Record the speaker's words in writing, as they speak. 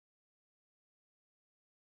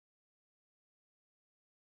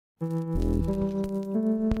Tony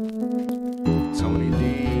D.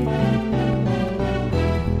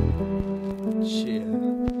 Shit.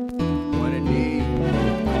 One and D.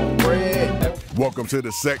 Cornbread. Welcome to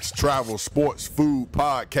the Sex, Travel, Sports, Food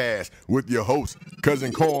Podcast with your host,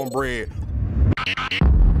 Cousin Cornbread.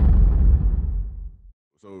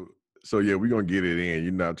 So yeah, we're gonna get it in.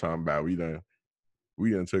 You know what I'm talking about.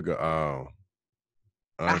 We done took a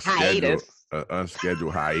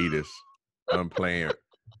unscheduled hiatus, unplanned.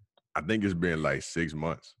 I think it's been like 6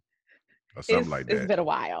 months or something like that. It's been a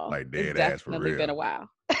while. Like dead it's ass for definitely real. been a while.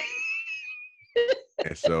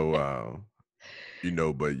 And so,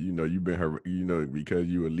 but you've been her, because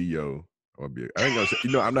you a Leo. I ain't gonna say,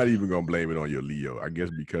 I'm not even gonna blame it on your Leo. I guess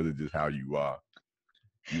because of just how you are.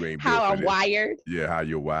 You ain't built How for I'm this. wired. Yeah, how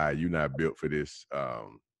you're wired. You're not built for this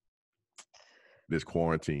this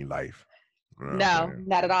quarantine life. No,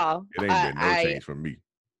 not at all. It ain't been no change for me.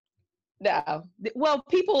 No. Well,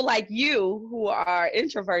 people like you who are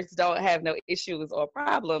introverts don't have no issues or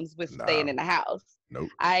problems with staying in the house.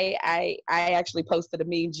 Nope. I actually posted a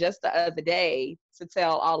meme just the other day to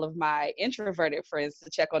tell all of my introverted friends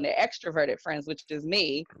to check on their extroverted friends, which is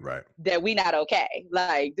me, right? That we not okay.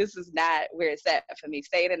 Like, this is not where it's at for me.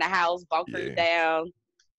 Staying in the house, bunkering down.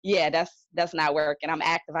 Yeah, that's not working. I'm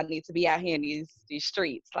active. I need to be out here in these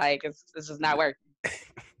streets. Like, this is not working.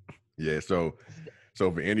 Yeah, so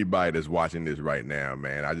for anybody that's watching this right now,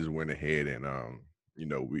 man, I just went ahead and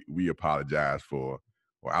we apologize for,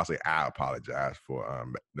 or I'll say I apologize for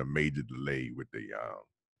the major delay with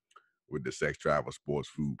the Sex, Travel, Sports,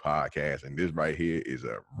 Food Podcast. And this right here is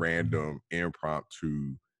a random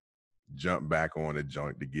impromptu jump back on the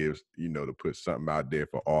joint to give, to put something out there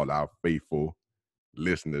for all our faithful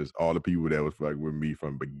listeners, all the people that was fucking with me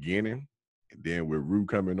from beginning, and then with Ru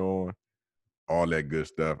coming on, all that good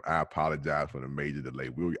stuff. I apologize for the major delay.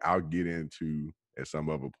 I'll get into at some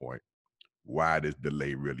other point why this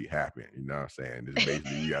delay really happened. You know what I'm saying? This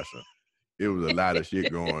basically it was a lot of shit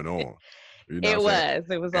going on. You know it was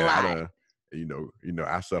a lot.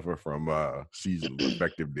 I suffer from seasonal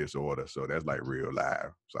affective disorder, so that's like real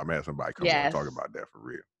live. So I'm gonna have somebody come on and talk about that for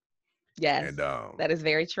real. Yes, and that is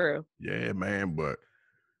very true. Yeah, man. But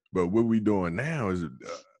what we doing now is,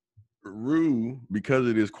 Ru, because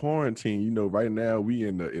of this quarantine, right now we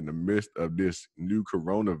in the midst of this new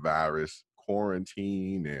coronavirus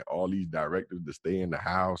quarantine and all these directives to stay in the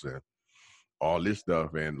house and all this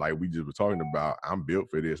stuff. And like we just were talking about, I'm built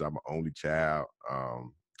for this. I'm an only child. I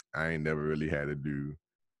ain't never really had to do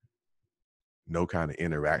no kind of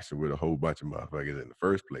interaction with a whole bunch of motherfuckers in the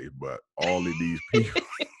first place. But all of these people,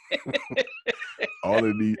 all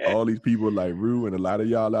these people like Ru and a lot of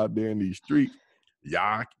y'all out there in these streets,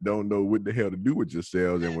 y'all don't know what the hell to do with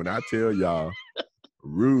yourselves. And when I tell y'all,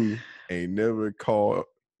 Ru ain't never called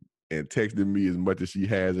and texted me as much as she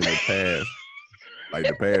has in the past, like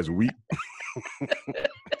the past week.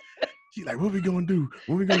 She's like, what we gonna do?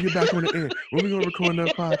 When we gonna get back on the air? When we gonna record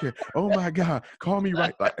another podcast? Oh my God, call me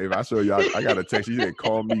right. Like, if I show y'all, I got a text. She said,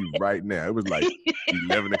 call me right now. It was like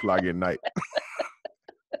 11 o'clock at night.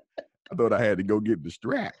 I thought I had to go get the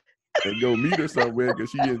strap and go meet her somewhere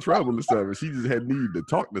because she in trouble or something. She just had need to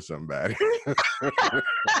talk to somebody.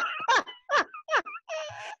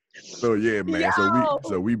 So yeah, man. Yo.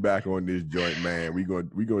 So we back on this joint, man. We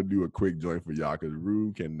gonna do a quick joint for y'all because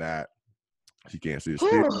Ru she can't sit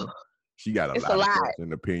still. She got a lot of thoughts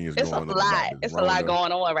and opinions going on. It's a lot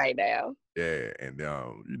going on right now. Yeah, and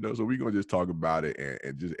so we gonna just talk about it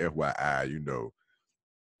and just FYI,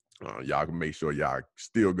 y'all can make sure y'all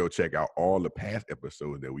still go check out all the past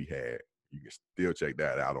episodes that we had. You can still check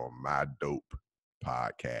that out on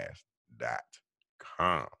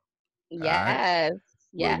mydopepodcast.com. Yes.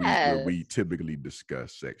 Yes. Where we typically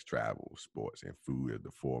discuss sex, travel, sports, and food as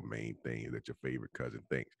the four main things that your favorite cousin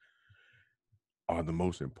thinks are the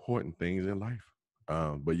most important things in life.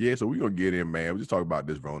 But yeah, so we're gonna get in, man. We'll just talk about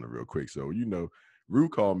this Rona real quick. So, Ru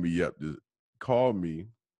called me up,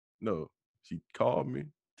 she called me,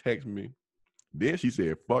 text me. Then she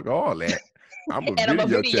said, fuck all that. I'm a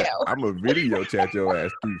video chat your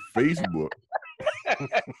ass through Facebook.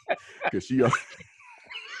 Cause you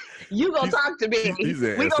gonna talk to me. We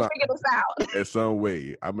gonna figure this out. At some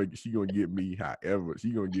way. She gonna get me however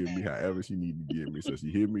she need to get me. So she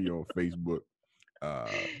hit me on Facebook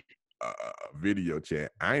video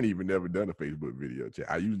chat. I ain't even never done a Facebook video chat.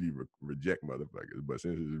 I usually reject motherfuckers, but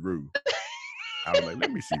since it's Ru, I was like,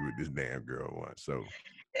 let me see what this damn girl wants. So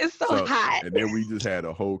it's so hot. And then we just had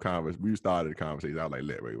a whole conversation. We started a conversation. I was like,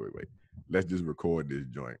 wait. Let's just record this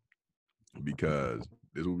joint because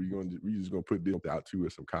this is what we just gonna put this out to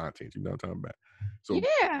as some content. You know what I'm talking about? So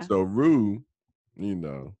yeah. So Ru,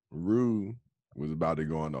 Ru was about to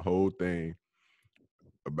go on the whole thing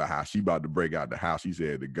about how she about to break out the house. She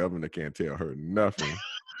said the governor can't tell her nothing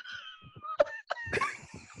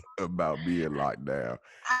about being locked down.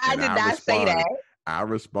 I did not say that. I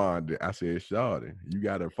responded. I said, Shawty, you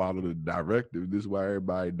got to follow the directive. This is why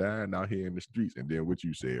everybody dying out here in the streets. And then what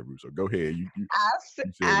you said, Russo. Go ahead. You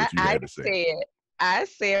said what you had to say. I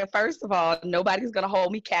said, first of all, nobody's going to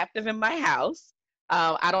hold me captive in my house.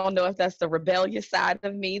 I don't know if that's the rebellious side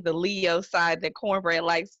of me, the Leo side that Cornbread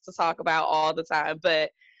likes to talk about all the time.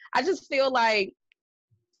 But I just feel like,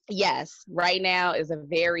 yes, right now is a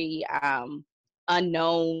very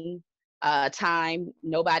unknown time.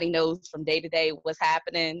 Nobody knows from day to day what's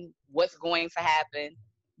happening, what's going to happen.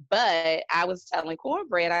 But I was telling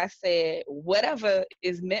Cornbread, I said, whatever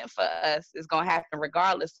is meant for us is going to happen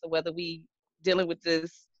regardless of whether we dealing with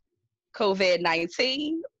this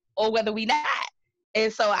COVID-19 or whether we not.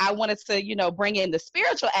 And so I wanted to, bring in the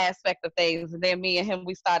spiritual aspect of things. And then me and him,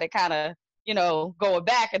 we started kind of, going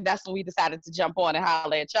back. And that's when we decided to jump on and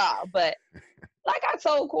holler at y'all. But like I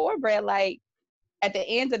told Cornbread, like, at the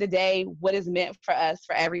end of the day, what is meant for us,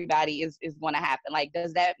 for everybody, is going to happen. Like,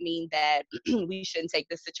 does that mean that we shouldn't take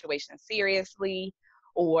this situation seriously,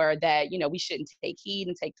 or that, we shouldn't take heed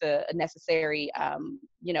and take the necessary,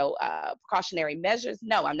 precautionary measures?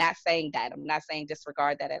 No, I'm not saying that. I'm not saying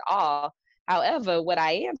disregard that at all. However, what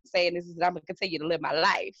I am saying is that I'm going to continue to live my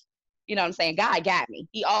life. You know what I'm saying? God got me.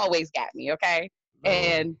 He always got me, okay?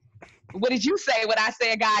 And what did you say when I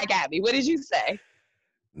said God got me? What did you say?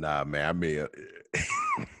 Nah, man, I mean,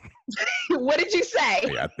 what did you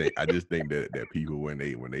say? Hey, I just think that people when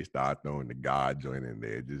they start throwing the God joint in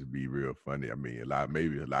there, it just be real funny. I mean,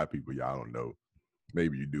 maybe a lot of people y'all don't know.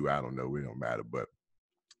 Maybe you do. I don't know. It don't matter. But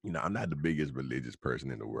I'm not the biggest religious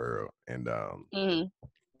person in the world, and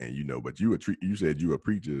and but you said you a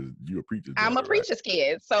preacher's. I'm a preacher's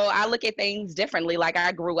kid, so I look at things differently. Like,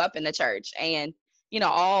 I grew up in the church, and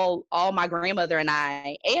all my grandmother and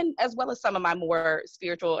I, and as well as some of my more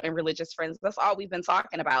spiritual and religious friends, that's all we've been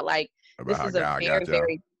talking about. Like, this is a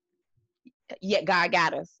very, God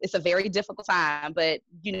got us. It's a very difficult time, but,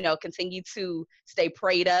 continue to stay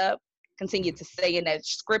prayed up, continue to stay in that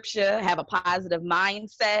scripture, have a positive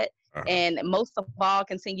mindset, and most of all,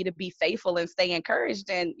 continue to be faithful and stay encouraged,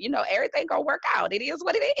 and, everything gonna work out. It is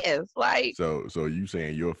what it is. Like, so you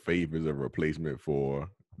saying your faith is a replacement for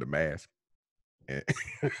the mask?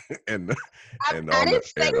 And all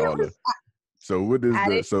the so what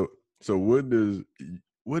does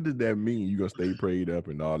what does that mean? You gonna stay prayed up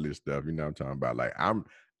and all this stuff? You know what I'm talking about? Like, I'm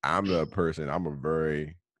the person.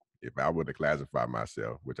 If I were to classify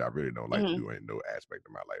myself, which I really don't like to do in no aspect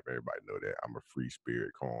of my life, everybody know that I'm a free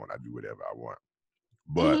spirit corn. I do whatever I want.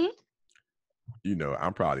 But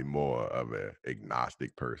I'm probably more of an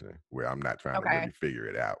agnostic person where I'm not trying to really figure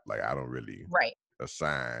it out. Like, I don't really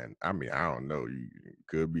assign. I mean, I don't know. You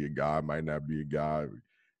could be a God, might not be a God.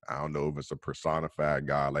 I don't know if it's a personified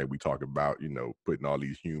God, like we talk about, putting all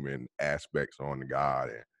these human aspects on the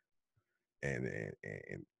God and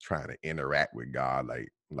trying to interact with God like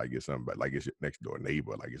it's somebody, like it's your next door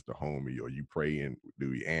neighbor, like it's the homie, or you pray and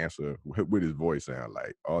do he answer? What his voice sound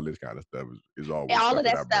like? All this kind of stuff is always all of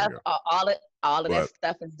that stuff. All of that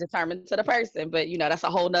stuff is determined to the person, but that's a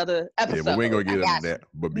whole nother episode. Yeah, but we ain't gonna get into that.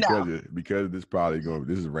 But because this probably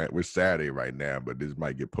we're Saturday right now, but this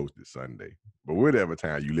might get posted Sunday. But whatever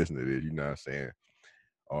time you listen to this, you know what I'm saying?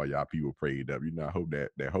 All y'all people prayed up. I hope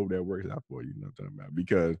that works out for you. You know what I'm talking about?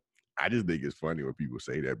 Because I just think it's funny when people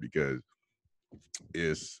say that, because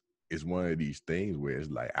it's one of these things where it's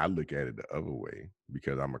like I look at it the other way,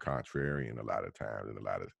 because I'm a contrarian a lot of times in a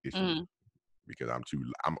lot of issues. Because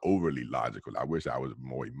I'm overly logical. I wish I was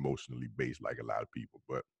more emotionally based like a lot of people.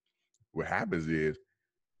 But what happens is,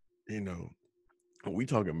 when we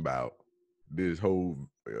talking about this whole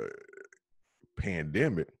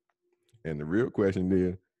pandemic, and the real question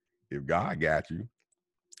is, if God got you,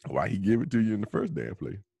 why he give it to you in the first damn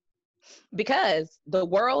place? Because the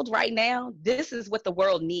world right now, this is what the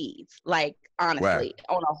world needs. Like, honestly,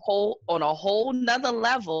 on a whole nother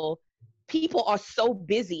level, people are so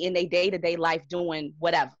busy in their day-to-day life doing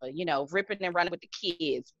whatever, ripping and running with the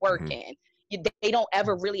kids, working. They don't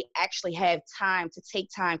ever really actually have time to take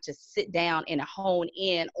time to sit down and hone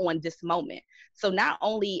in on this moment. So not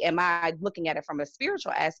only am I looking at it from a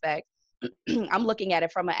spiritual aspect, I'm looking at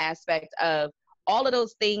it from an aspect of all of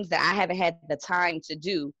those things that I haven't had the time to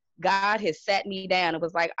do. God has sat me down and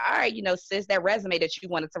was like, all right, sis, that resume that you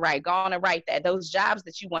wanted to write, go on and write that. Those jobs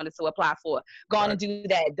that you wanted to apply for, go on and do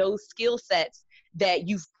that. Those skill sets that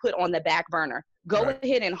you've put on the back burner, go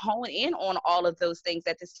ahead and hone in on all of those things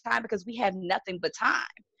at this time, because we have nothing but time.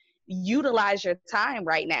 utilize your time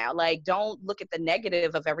right now. Like, don't look at the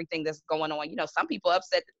negative of everything that's going on. You know, some people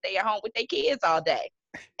upset that they are home with their kids all day.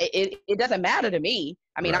 It doesn't matter to me.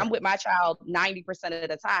 I mean, Right. I'm with my child 90% of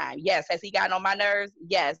the time. Yes. Has he gotten on my nerves?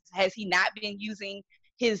 Yes. Has he not been using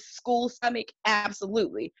his school stomach?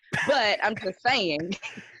 Absolutely. But I'm just saying,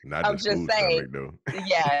 Not I'm the just school saying, stomach though.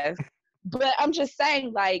 yes. But I'm just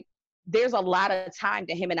saying, like, there's a lot of time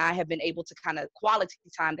that him and I have been able to kind of quality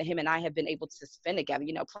time that him and I have been able to spend together,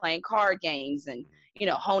 you know, playing card games and, you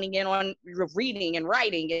know, honing in on reading and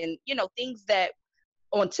writing and, you know, things that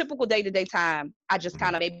on typical day-to-day time, I just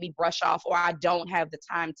kind of maybe brush off, or I don't have the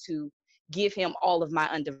time to give him all of my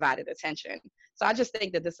undivided attention. So I just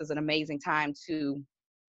think that this is an amazing time to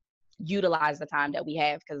utilize the time that we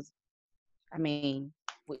have, because, I mean,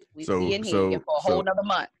 we in here for a whole nother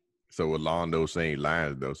month. So along those same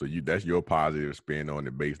lines though, so that's your positive spin on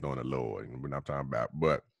it based on the Lord, and what I'm talking about.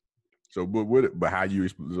 But how you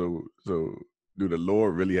so do the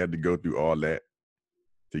Lord really have to go through all that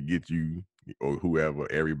to get you or whoever,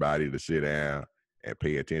 everybody, to sit down and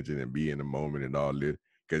pay attention and be in the moment and all this?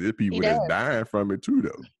 Because there's people that's dying from it too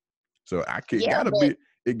though. So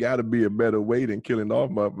it gotta be a better way than killing off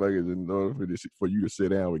motherfuckers in order for you to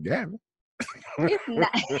sit down with Gavin. It's not.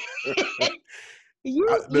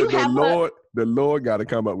 The Lord got to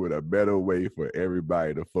come up with a better way for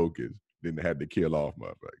everybody to focus than to have to kill off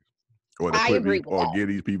motherfuckers, or to give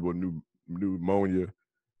these people pneumonia,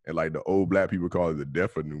 and like the old black people call it the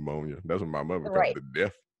death of pneumonia. That's what my mother called it, the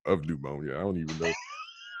death of pneumonia. I don't even know.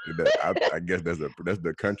 I guess that's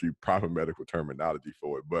the country proper medical terminology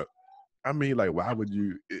for it. But I mean, like, why would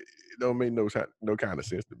you? It don't make no kind of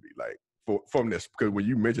sense to me. Like, from this, because when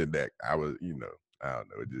you mentioned that, I was, you know, I don't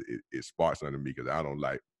know, it sparks under me, because I don't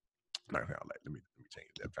like. Let me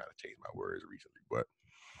change that. I'm trying to change my words recently, but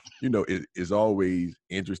you know, it's always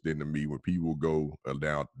interesting to me when people go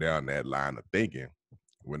down that line of thinking,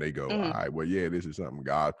 when they go, all right, well, yeah, this is something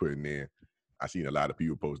God putting in. I seen a lot of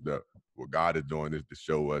people post up, well, God is doing this to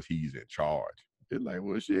show us He's in charge. It's like,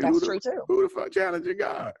 well, shit, that's true too. Who the fuck challenging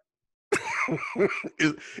God?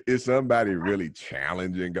 is somebody really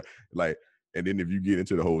challenging God? Like, and then if you get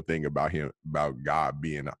into the whole thing about God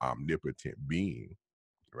being an omnipotent being,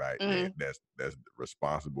 right? That's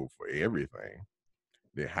responsible for everything.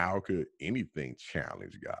 Then how could anything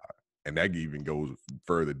challenge God? And that even goes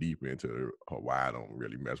further deeper into why I don't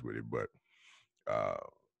really mess with it. But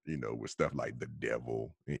you know, with stuff like the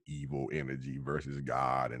devil and evil energy versus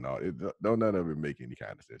God and all, none of it make any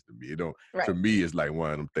kind of sense to me. It don't. Right. To me, it's like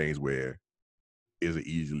one of them things where it's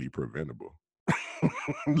easily preventable.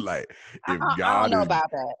 Like, if God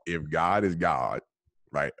is God,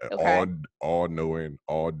 right? Okay. All knowing,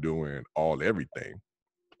 all doing, all everything.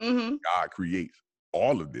 God creates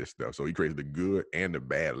all of this stuff. So He creates the good and the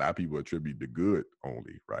bad. A lot of people attribute the good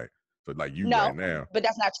only, right? So like right now. But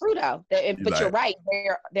that's not true though. But you're right.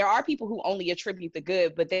 There are people who only attribute the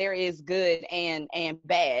good, but there is good and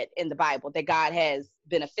bad in the Bible that God has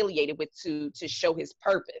been affiliated with to show His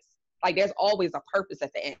purpose. Like, there's always a purpose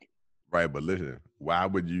at the end. Right, but listen, why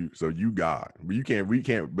would you? So you God, we can't.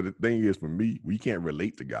 But the thing is, for me, we can't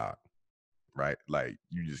relate to God, right? Like,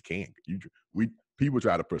 you just can't. People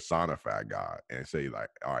try to personify God and say, like,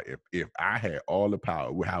 all right, if I had all the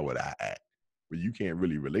power, how would I act? But you can't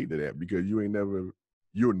really relate to that, because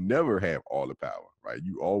you'll never have all the power, right?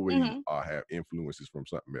 You always have influences from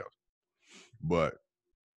something else. But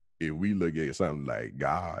if we look at something like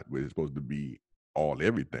God, which is supposed to be all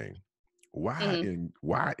everything, why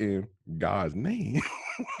in God's name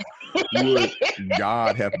would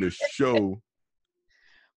God have to show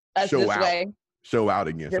out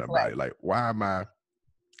against somebody? Like, why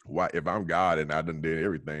if I'm God and I done did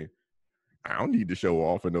everything, I don't need to show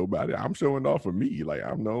off for nobody. I'm showing off for me. Like,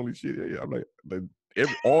 I'm the only shit. I'm like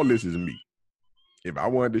all this is me. If I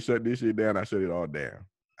wanted to shut this shit down, I shut it all down.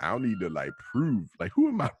 I don't need to like prove. Like, who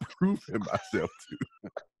am I proving myself to?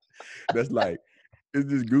 That's like, it's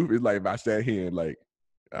just goofy. It's like if I sat here and, like,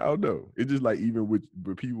 I don't know. It's just like, even with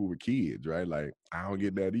people with kids, right? Like, I don't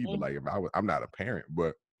get that either. Like, if I'm not a parent,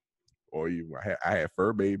 but or even I had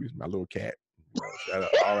fur babies, my little cat. You know, shout out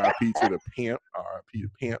R.I.P. to the pimp, R.I.P. to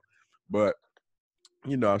pimp. But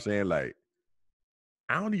you know what I'm saying? Like,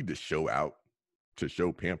 I don't need to show out to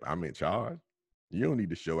show pimp I'm in charge. You don't need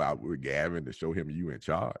to show out with Gavin to show him you in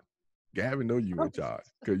charge. Gavin know you in charge.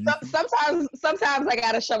 Sometimes I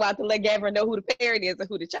gotta show out to let Gavin know who the parent is and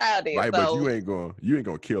who the child is. Right, so. But you ain't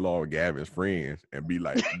gonna kill all Gavin's friends and be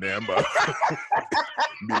like, damn, be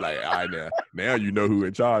like, all right, now you know who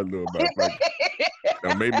in charge, little motherfucker.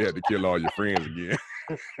 Now maybe you have to kill all your friends again,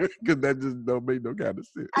 because that just don't make no kind of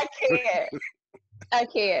sense. I can't. I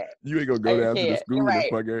can't. You ain't gonna go I down to the can't. You're school and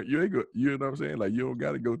right. fucking. You ain't go. You know what I'm saying? Like you don't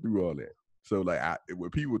got to go through all that. So like, when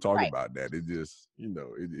people talk Right. about that, it just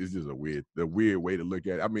it's just the weird way to look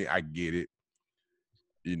at it. I mean, I get it.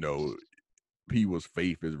 You know, people's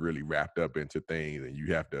faith is really wrapped up into things, and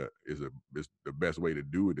you have to. It's the best way to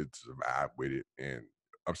do it is to survive with it. And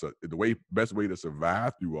I'm sorry, the best way to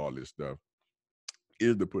survive through all this stuff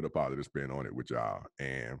is to put a positive spin on it with y'all,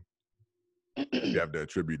 and you have to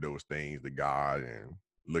attribute those things to God and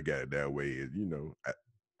look at it that way. Is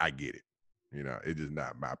I get it. It's just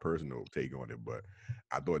not my personal take on it, but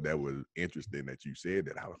I thought that was interesting that you said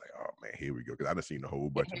that. I was like, oh man, here we go, because I done seen a whole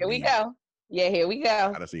bunch of Here we memes. go. Yeah, here we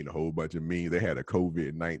go. I done seen a whole bunch of memes. They had a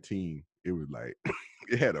COVID-19. It was like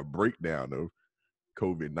it had a breakdown of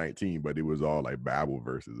COVID-19, but it was all like Bible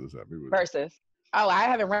verses or something. It was, Versus. Oh, I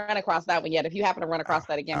haven't run across that one yet. If you happen to run across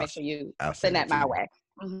that again, make sure you send that my way.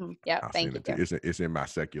 Mm-hmm. Yep, thank you. It's in my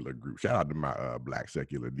secular group. Shout out to my black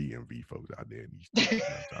secular DMV folks out there in these states.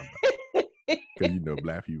 Because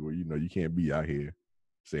black people, you can't be out here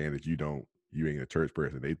saying that you ain't a church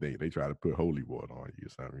person. They try to put holy water on you or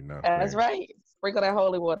something. That's right. Sprinkle that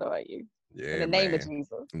holy water on you. Yeah, in the name of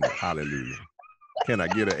Jesus. Hallelujah. Can I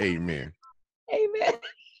get an amen? Amen.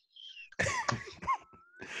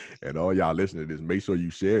 And all y'all listening to this, make sure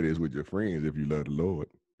you share this with your friends if you love the Lord.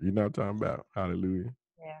 You know what I'm talking about? Hallelujah.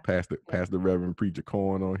 Yeah. Pass the Reverend Preacher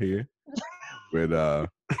Corn on here with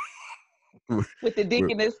with the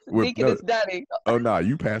deaconess Dunning. Oh no,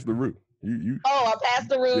 you passed the root. You. Oh, I passed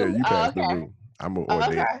the root. Yeah, you passed the root.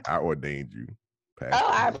 I ordained you.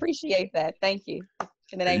 I appreciate that. Thank you.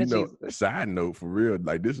 In the name of Jesus. Side note, for real,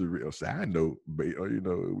 like this is a real side note, but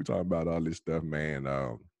we talking about all this stuff, man.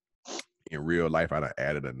 In real life, I done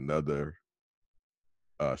added another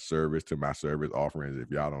service to my service offerings.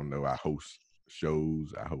 If y'all don't know, I host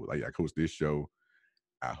shows. I host this show.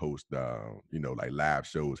 I host like live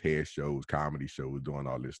shows, hair shows, comedy shows, doing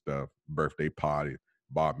all this stuff, birthday party,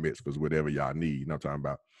 bar mitzvahs, whatever y'all need. You know what I'm talking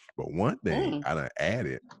about? But one thing I done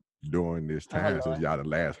added during this time, since y'all the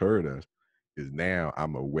last heard us, is now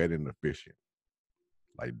I'm a wedding officiant.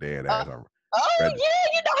 Like dead ass. Yeah,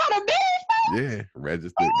 you know how to be. Yeah,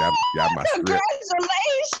 registered. Got my script.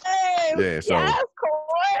 Congratulations. Yeah, so yes, of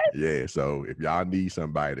course. Yeah, so if y'all need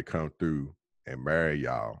somebody to come through and marry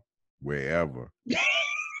y'all wherever,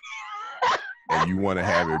 and you want to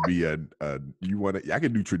have it be I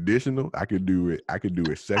could do traditional, I could do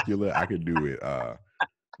it secular, I could do it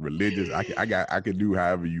religious, I could do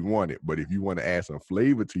however you want it. But if you want to add some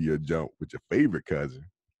flavor to your jump with your favorite cousin,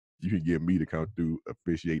 you can get me to come through,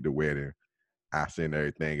 officiate the wedding. I send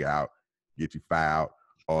everything out, get you filed,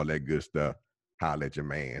 all that good stuff. Holler at your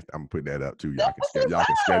man. I'm gonna put that up too. Y'all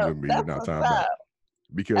can schedule me. You know what I'm talking about?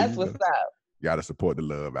 Because that's what's up. You gotta support the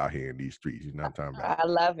love out here in these streets. You know what I'm talking about? I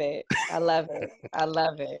love it. I love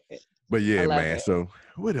it. But yeah, man. So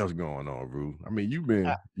what else going on, Ru? I mean, you've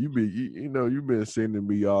been sending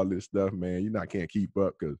me all this stuff, man. I can't keep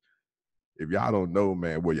up, because if y'all don't know,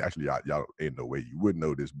 man, well, actually, y'all ain't no way you would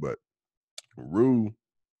know this, but Ru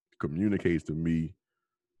communicates to me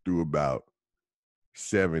through about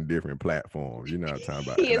 7 different platforms. You know what I'm talking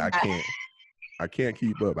about? And I can't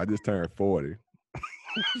keep up. I just turned 40.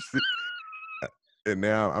 And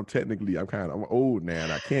now I'm old now,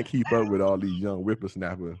 and I can't keep up with all these young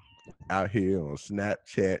whippersnappers out here on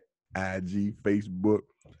Snapchat, IG, Facebook,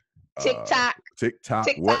 TikTok,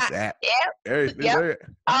 WhatsApp, everything.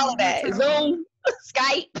 All of that. Zoom,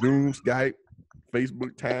 Skype,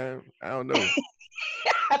 Facebook time. I don't know.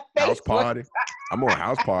 House party. I'm on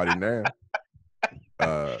house party now.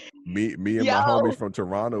 Me and my homies from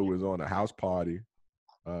Toronto was on a house party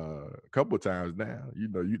a couple of times now. You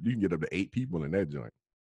can get up to 8 people in that joint.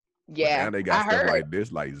 Yeah. But now they got stuff like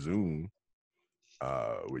this, like Zoom,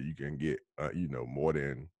 where you can get more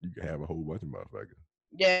than you can have a whole bunch of motherfuckers.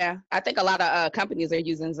 Yeah, I think a lot of companies are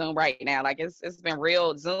using Zoom right now. Like it's been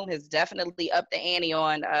real. Zoom has definitely upped the ante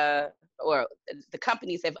on, or the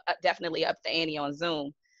companies have definitely upped the ante on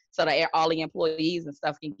Zoom, so that all the employees and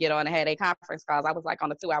stuff can get on and have their conference calls. I was like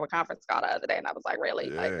on a 2-hour conference call the other day, and I was like, really?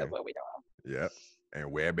 Yeah. Like that's what we doing? Yep.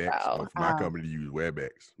 And WebEx. So, my company used WebEx.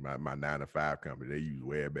 My 9-to-5 company, they use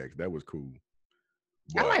WebEx. That was cool.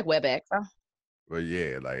 I like WebEx. But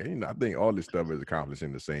yeah, like I think all this stuff is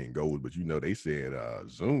accomplishing the same goals. But they said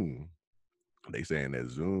Zoom. They saying that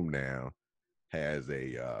Zoom now has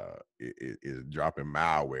is dropping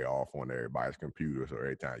malware off on everybody's computer. So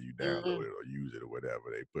every time you download it or use it or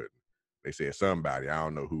whatever, they said somebody, I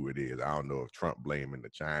don't know who it is. I don't know if Trump blaming the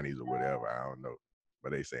Chinese or whatever. I don't know.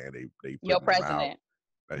 But they saying they your president.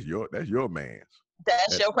 That's your man's.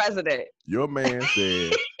 That's your president. Your man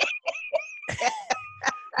said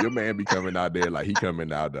Your man be coming out there like he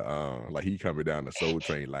coming out the like he coming down the Soul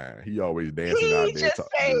Train line. He always dancing out He there just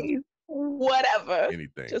says whatever.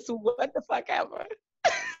 anything. Just what the fuck ever.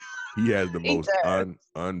 He has the He most does.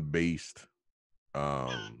 unbased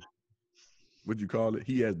what you call it?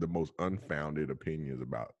 He has the most unfounded opinions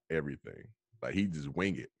about everything. Like he just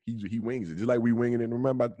wing it. He wings it just like we winging it.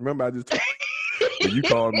 Remember I just when you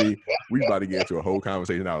called me, we about to get into a whole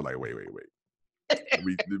conversation. I was like, wait.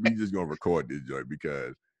 We just gonna record this joint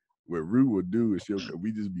because what Ru will do is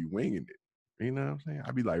we just be winging it. You know what I'm saying?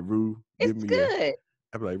 I'd be like, Ru, give It's me good.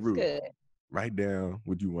 I'd be like, Ru, Good. write down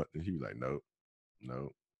what you want. And she was like, nope.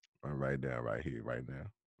 I'm write down right here, right now.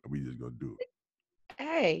 And we just gonna do it.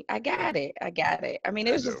 Hey, I got it. I mean,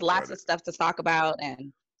 That's there's just lots of stuff to talk about,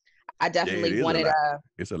 and I definitely wanted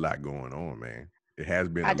it's a lot going on, man. It has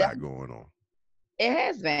been I a lot definitely going on. It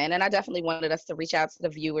has been, and I definitely wanted us to reach out to the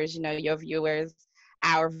viewers, your viewers,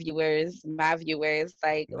 our viewers, my viewers.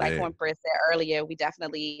 Like Yeah. Cornbread said earlier, we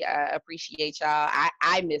definitely appreciate y'all.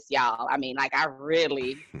 I miss y'all. I mean, like I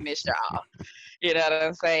really miss y'all. You know what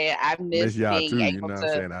I'm saying? I Miss miss y'all being too, you able know what I'm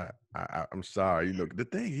to. saying? I'm sorry. You know, the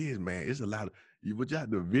thing is, man, it's a lot of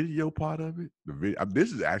the video part of it.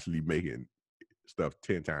 This is actually making stuff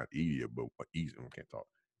 10 times easier, but easier. I can't talk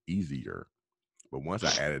easier. But once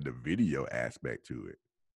I added the video aspect to it,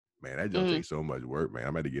 man, that just takes so much work, man. I'm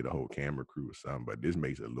about to get a whole camera crew or something, but this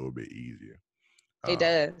makes it a little bit easier. It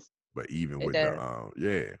does. But even It with does.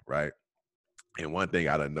 right. And one thing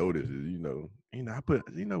I done noticed is, I put,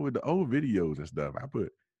 with the old videos and stuff, I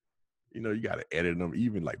put, you got to edit them.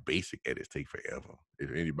 Even like basic edits take forever.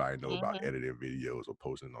 If anybody know about editing videos or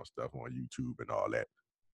posting on stuff on YouTube and all that,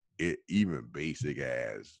 even basic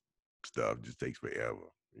ass stuff just takes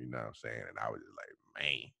forever. You know what I'm saying? And I was just like,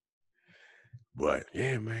 man. But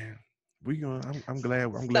yeah, man, I'm glad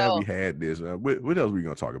we had this. What else we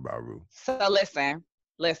gonna talk about, Ru? So listen.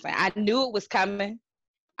 I knew it was coming.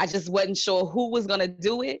 I just wasn't sure who was gonna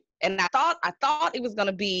do it, and I thought it was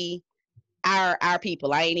gonna be our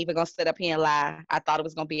people. I ain't even gonna sit up here and lie. I thought it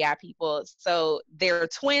was gonna be our people. So there are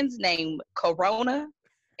twins named Corona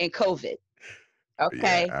and COVID. Yeah,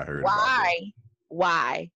 Okay. I heard about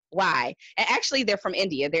that. Why? And actually they're from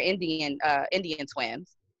India. They're Indian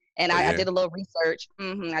twins. And I did a little research.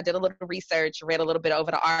 I did a little research, read a little bit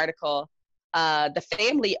over the article. The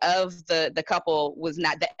family of the couple was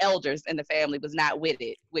not, the elders in the family was not with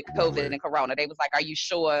it, with COVID and Corona. They was like, are you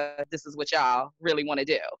sure this is what y'all really want to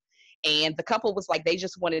do? And the couple was like, they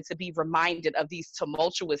just wanted to be reminded of these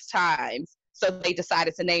tumultuous times. So they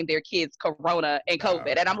decided to name their kids Corona and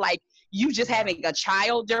COVID. And I'm like, you just having a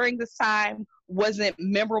child during this time wasn't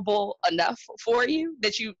memorable enough for you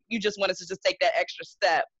that you just wanted to just take that extra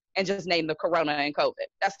step and just name the Corona and COVID.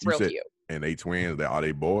 That's real cute. And they twins, are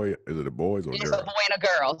they boy? Is it a boys or It's girl? a boy and a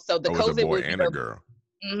girl. So the it's a COVID boy would be and a girl.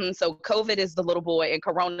 So COVID is the little boy and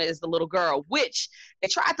Corona is the little girl, which they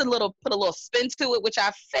tried to put a little spin to it, which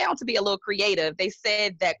I found to be a little creative. They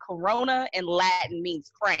said that Corona in Latin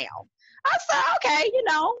means crown. I said, okay,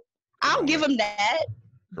 I'll give them that.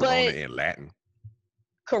 Corona But in Latin.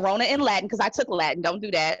 Corona in Latin, because I took Latin. Don't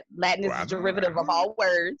do that. Latin is a derivative of all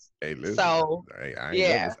words. Hey, listen. So I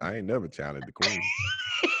ain't never challenged the queen.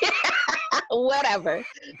 Whatever.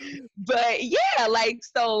 But yeah,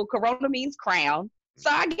 so Corona means crown. So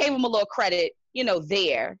I gave him a little credit,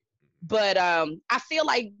 there. But I feel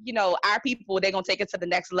like, our people, they're gonna take it to the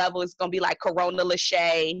next level. It's gonna be like Corona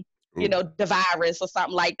Lachey, the virus or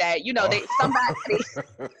something like that.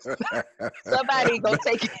 Somebody gonna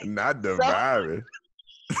take it. Not the virus.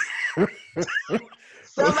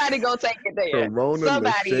 Somebody gonna take it there. Corona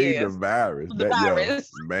Lachey, the virus. The virus.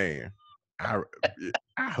 Yo, man. I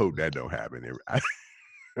hope that don't happen.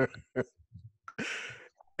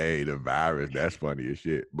 Hey, the virus, that's funny as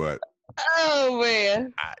shit. But oh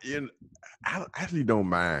man, I actually don't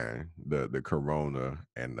mind the Corona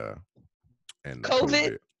and the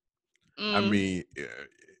COVID. I mean,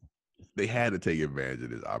 they had to take advantage of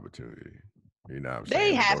this opportunity. You know what I'm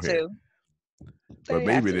saying? They have to. But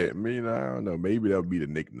maybe that, I don't know. Maybe that'll be the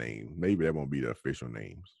nickname. Maybe that won't be the official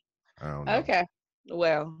names. I don't know. Okay.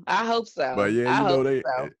 Well, I hope so. But yeah,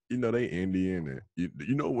 they Indian,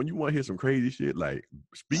 and when you want to hear some crazy shit, like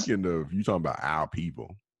speaking of, you talking about our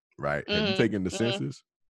people, right? Have you taken the census?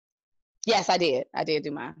 Yes, I did. I did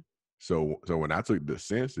do mine. So when I took the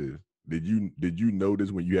census, did you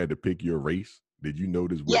notice when you had to pick your race? Did you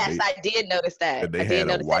notice? Yes, I did notice that. That they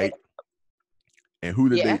had a white. And who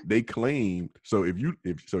did they claimed? So if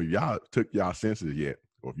y'all took y'all census yet,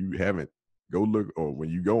 or if you haven't, go look, or when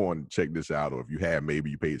you go on, check this out, or if you have,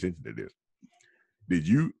 maybe you pay attention to this. Did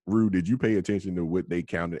you pay attention to what they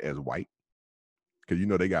counted as white? Because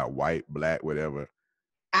they got white, black, whatever.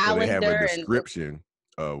 So they have a Islander and description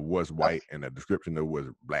of what's okay. white and a description of what's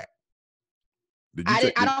black. Did you I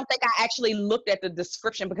take? didn't. I don't think I actually looked at the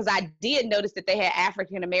description because I did notice that they had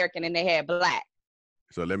African American and they had black.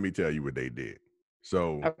 So let me tell you what they did.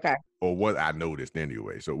 So, Okay. or what I noticed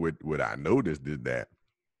anyway. So what I noticed is that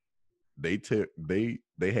they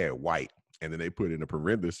had white, and then they put in the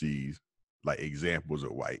parentheses like examples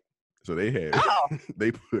of white. So they had Oh.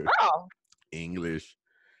 they put Oh. English,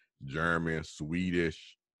 German,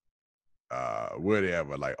 Swedish,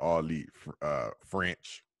 whatever, like all the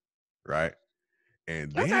French, right?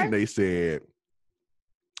 And then Okay. they said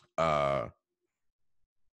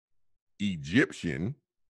Egyptian,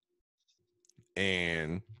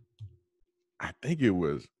 and I think it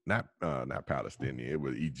was not Palestinian. It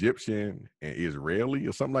was Egyptian and Israeli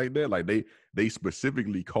or something like that. Like they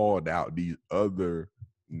specifically called out these other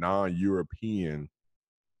non-European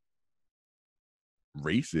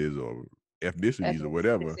races or ethnicities or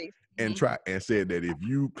whatever, and said that if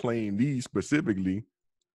you claim these specifically,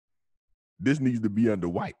 this needs to be under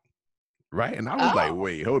white, right? And I was like,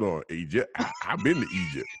 wait, hold on, Egypt. I've been to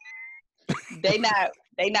Egypt. They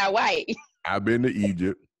not white. I've been to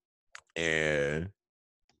Egypt, and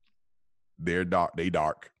they're dark.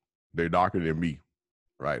 They're darker than me,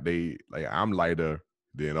 right? I'm lighter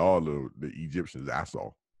than all of the Egyptians I saw,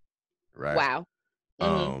 right? Wow.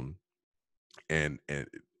 Mm-hmm.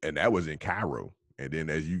 And that was in Cairo. And then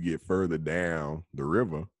as you get further down the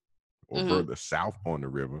river or further south on the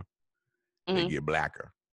river, they get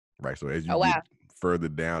blacker, right? So as you get further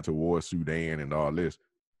down towards Sudan and all this,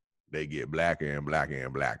 they get blacker and blacker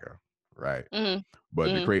and blacker, right? But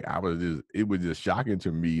it was just shocking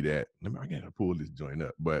to me that, I gotta pull this joint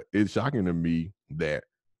up, but it's shocking to me that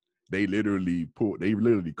they literally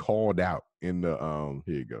called out in the,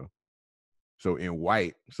 here you go. So in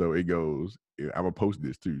white, so it goes, I'm gonna post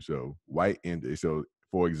this too. So white, so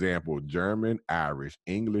for example, German, Irish,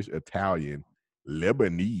 English, Italian,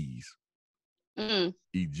 Lebanese,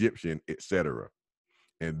 Egyptian, etc.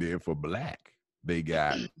 And then for black, they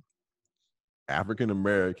got African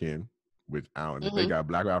American, which I don't know, they got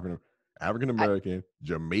black African American,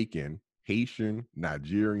 Jamaican, Haitian,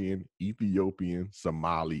 Nigerian, Ethiopian,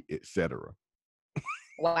 Somali, etc.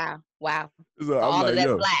 Wow. So all of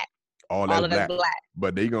that's black. All that's black.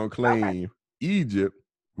 But they gonna claim Egypt,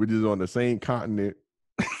 which is on the same continent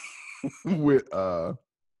with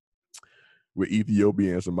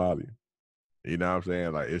Ethiopia and Somalia. You know what I'm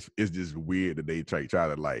saying? Like it's just weird that they try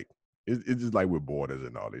to like it's just like with borders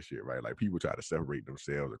and all this shit, right? Like people try to separate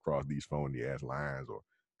themselves across these phony ass lines or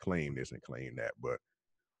claim this and claim that. But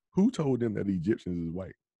who told them that the Egyptians is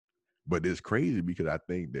white? But it's crazy because I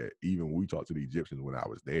think that even when we talked to the Egyptians when I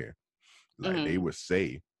was there, like they would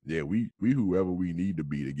say, yeah, we whoever we need to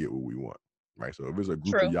be to get what we want, right? So if it's a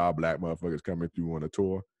group of y'all black motherfuckers coming through on a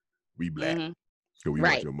tour, we black because we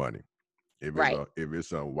want your money. If it's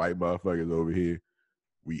some white motherfuckers over here,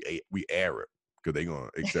 we Arab because they gonna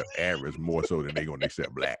accept Arabs more so than they gonna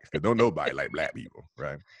accept blacks because don't nobody like black people,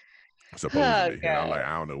 right? Supposedly, and I'm like,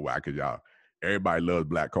 I don't know why, because everybody loves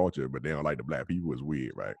black culture, but they don't like the black people. It's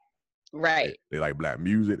weird, right? Right. They like black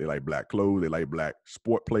music. They like black clothes. They like black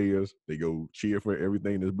sport players. They go cheer for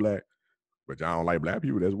everything that's black. But y'all don't like black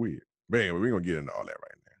people. That's weird. But anyway, we're going to get into all that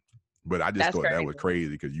right now. But I just thought that was crazy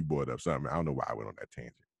because you brought up something. I don't know why I went on that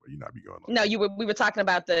tangent, but you not be going on. No, we were talking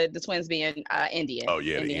about the twins being Indian. Oh,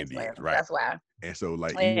 yeah, the Indians, right. That's why. And so,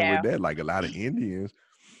 like, even with that, like, a lot of Indians,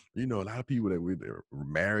 a lot of people that with their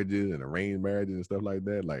marriages and arranged marriages and stuff like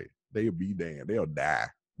that, like, they'll be damned. They'll die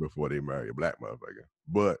before they marry a black motherfucker.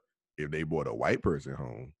 But if they brought a white person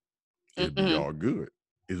home, it'd be all good.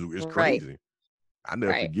 It's crazy. I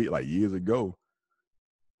never forget, like years ago,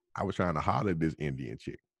 I was trying to holler at this Indian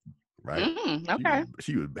chick, right? Okay.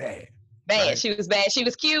 She was bad. Bad. Right? She was bad. She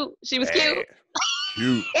was cute. She was bad.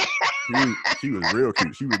 Cute. She was real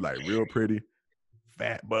cute. She was like real pretty,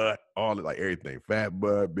 fat butt, all like everything. Fat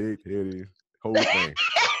butt, big titties, whole thing.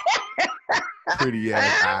 Pretty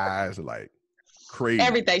ass eyes, like crazy.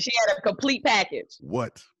 Everything. She had a complete package.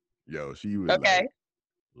 What? Yo, she was like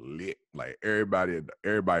lit. Like everybody at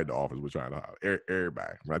the office was trying to holler.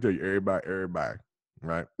 Everybody. When I tell you everybody,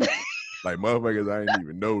 right? Like motherfuckers I didn't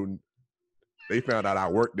even know. They found out I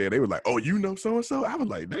worked there. They was like, "Oh, you know so and so." I was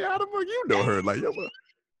like, "Damn, how the fuck you know her?" Like, yo,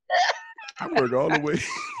 I work all the way.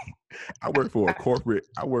 I work for a corporate.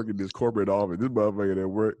 I work in this corporate office. This motherfucker that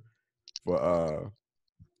worked for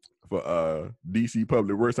DC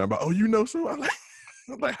Public Works. I'm like, "Oh, you know so?" I'm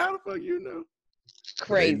like, "How the fuck you know?"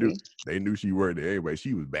 Crazy. They knew she worked there anyway.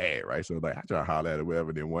 She was bad, right? So like, I tried to holler at her,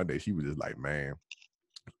 whatever. Then one day she was just like, "Man,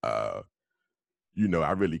 I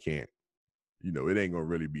really can't, you know, it ain't gonna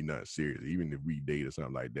really be nothing serious. Even if we date or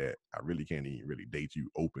something like that, I really can't even really date you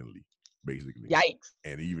openly, basically. Yikes.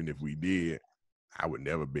 And even if we did, I would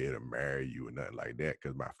never be able to marry you or nothing like that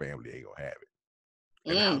because my family ain't gonna have it.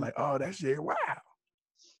 And I was like, oh, that shit, wow.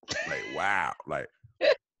 Like, wow.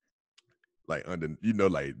 Like under, you know,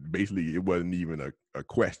 like basically it wasn't even a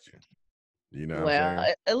question. You know what I'm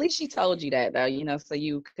saying? At least she told you that though, you know, so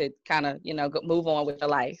you could kind of, you know, move on with your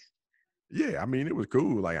life. Yeah, I mean, it was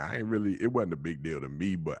cool. Like, it wasn't a big deal to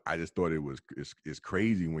me, but I just thought it's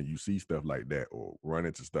crazy when you see stuff like that or run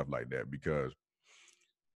into stuff like that, because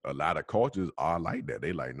a lot of cultures are like that.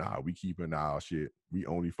 They like, nah, we keeping our shit. We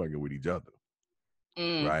only fucking with each other.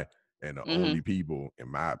 Right? And the only people, in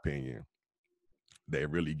my opinion, that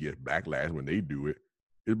really get backlash when they do it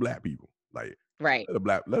is black people. Like, right. Let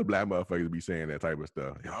black motherfuckers be saying that type of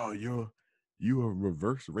stuff. Oh, you a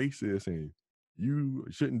reverse racist and you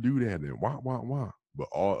shouldn't do that and wah. But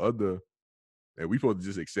all other, and we supposed to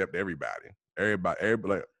just accept everybody.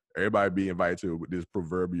 Everybody be invited to this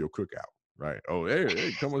proverbial cookout, right? Oh,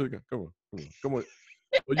 hey, come on. Oh,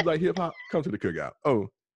 you like hip hop? Come to the cookout. Oh,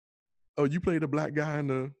 you played a black guy in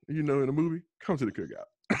the movie? Come to the cookout.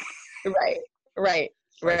 Right.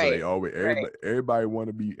 So they always everybody want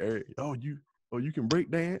to be. You can break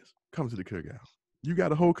dance? Come to the cookout. You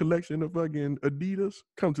got a whole collection of fucking Adidas?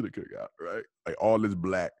 Come to the cookout, right? Like all this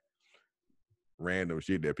black random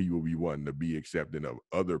shit that people be wanting to be accepting of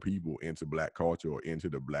other people into black culture or into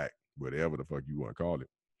the black whatever the fuck you want to call it.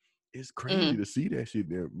 It's crazy to see that shit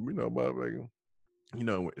there, you know, motherfucker. You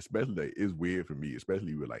know, especially like, it's weird for me,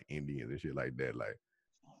 especially with like Indians and shit like that. Like,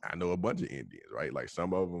 I know a bunch of Indians, right? Like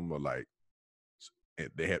some of them are like,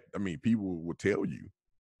 people will tell you,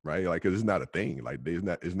 right? Like, cause it's not a thing. Like,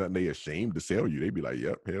 it's nothing they ashamed to sell you. They be like,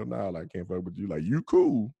 yep, hell no, like can't fuck with you. Like, you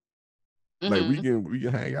cool. Like we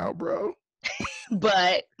can hang out, bro.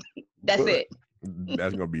 But it.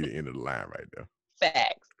 That's gonna be the end of the line right there.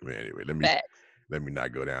 Facts. But anyway, let me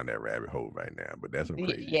not go down that rabbit hole right now. But that's some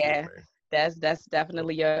crazy shit, man. That's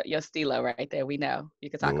definitely your Steeler right there. We know. You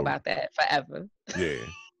can talk about that forever. Yeah.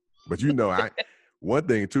 But you know, one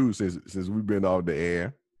thing too, since we've been off the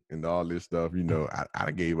air and all this stuff, you know, I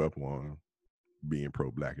gave up on being pro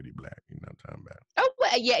blackity black. You know what I'm talking about? Oh,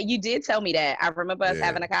 well, yeah, you did tell me that. I remember us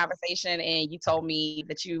having a conversation, and you told me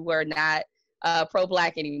that you were not pro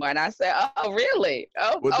black anymore, and I said, "Oh, really?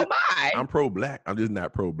 Oh my! I'm pro black. I'm just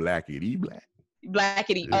not pro blackity black.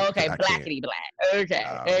 Blackity. Oh, okay, blackity black. Okay,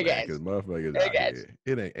 okay. Because motherfuckers out here,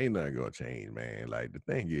 it ain't nothing gonna change, man. Like the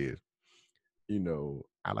thing is, you know,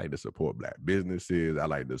 I like to support black businesses. I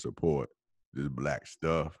like to support this black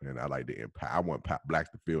stuff, and I like to empower. I want blacks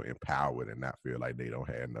to feel empowered and not feel like they don't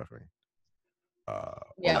have nothing. Or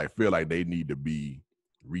like feel like they need to be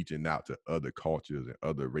reaching out to other cultures and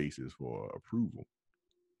other races for approval.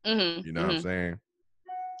 You know what I'm saying?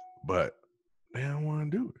 But they don't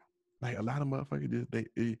want to do it. Like a lot of motherfuckers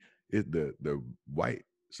it's the white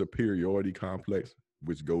superiority complex,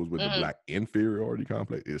 which goes with the black inferiority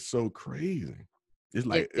complex. It's so crazy. It's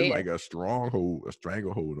like a stronghold, a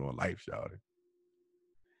stranglehold on life, shawty.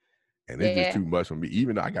 And it's just too much for me.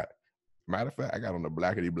 Even though matter of fact, I got on a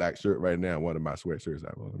blackity black shirt right now. One of my sweatshirts.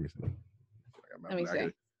 Let me see. Let me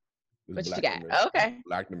see. What you got? Okay.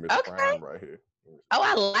 Blackness Prime right here. Oh,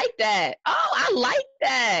 I like that. Oh, I like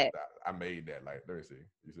that. I made that. Like, let me see.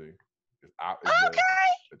 You see? It's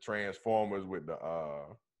the Transformers with the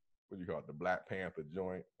what do you call it? The Black Panther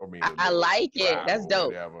joint. I like it. That's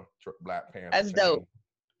dope. Whatever. Black Panther. That's dope.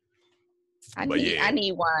 I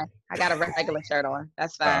need one. I got a regular shirt on.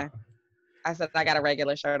 That's fine. I said I got a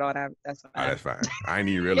regular shirt on. That's fine. Oh, that's fine. I didn't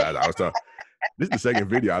even realize I was talking. This is the second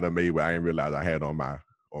video I done made where I didn't realize I had on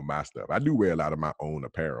my stuff. I do wear a lot of my own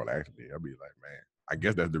apparel, actually. I'll be like, man, I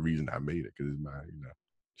guess that's the reason I made it, because it's my,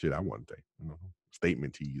 shit I want to take.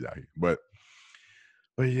 Statement tees out here. But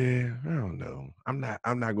yeah, I don't know. I'm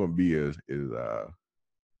not gonna be as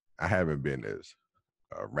I haven't been as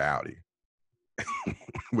rowdy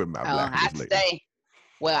with my blackness lately.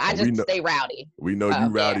 I just stay rowdy. We know you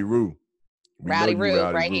Rowdy Ru. Rowdy Ru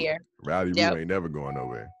right here. Rowdy Ru ain't never going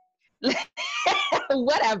nowhere.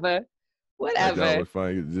 Whatever. That was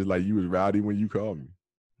funny. Just like you was rowdy when you called me.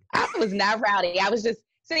 I was not rowdy. I was just,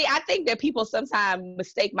 I think that people sometimes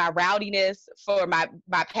mistake my rowdiness for my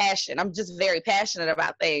passion. I'm just very passionate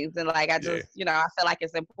about things. And like, I just, I feel like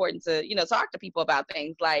it's important to, talk to people about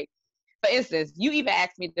things. Like, for instance, you even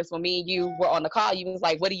asked me this when me and you were on the call. You was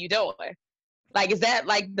like, what are you doing? Like, is that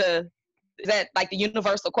like the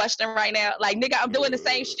universal question right now? Like, nigga, I'm doing the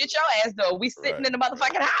same shit your ass doing. We sitting in the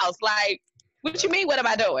motherfucking house. Like, what you mean? What am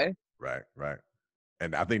I doing? Right.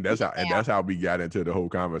 And I think that's how we got into the whole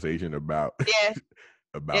conversation about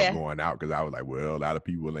about going out because I was like, well, a lot of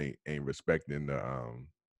people ain't respecting the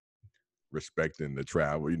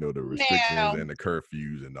travel, the restrictions Now, and the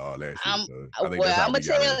curfews and all that shit. I'm So I think that's well. how I'm we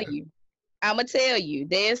gonna got tell in you. I'm gonna tell you.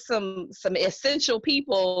 There's some essential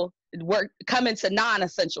people coming to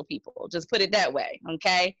non-essential people. Just put it that way,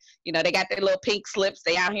 okay? They got their little pink slips.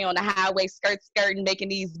 They out here on the highway, skirting, making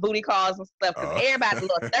these booty calls and stuff. Because everybody's a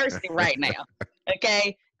little thirsty right now,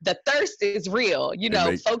 okay? The thirst is real.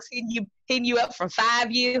 Folks hitting you up from 5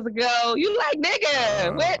 years ago. You like,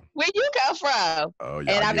 nigga, where you come from? And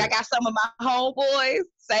I got some of my homeboys,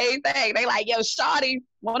 same thing. They like, yo, shawty.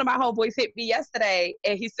 One of my homeboys hit me yesterday,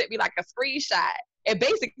 and he sent me like a screenshot. And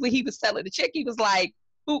basically, he was telling the chick, he was like,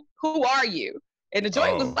 who are you? And the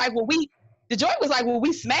joint was like, well,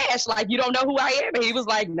 we smashed. Like, you don't know who I am? And he was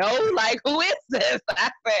like, no. Like, who is this? I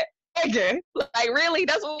said, nigga, like, really?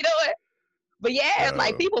 That's what we doing? But yeah,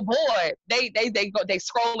 like people bored. They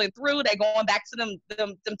scrolling through. They going back to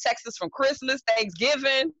them texts from Christmas,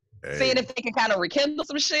 Thanksgiving, seeing if they can kind of rekindle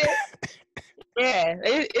some shit. Yeah,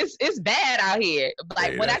 it's bad out here.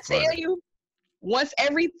 Like when I tell you, once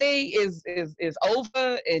everything is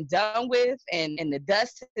over and done with, and the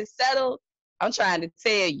dust is settled, I'm trying to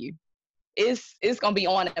tell you, it's gonna be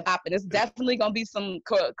on and popping. It's definitely gonna be some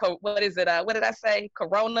what is it? What did I say?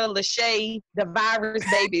 Corona Lachey, the virus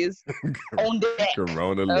babies on deck.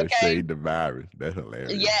 Corona Lachey, the virus. That's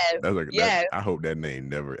hilarious. Yes. Yes. I hope that name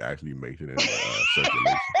never actually makes it into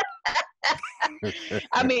circulation.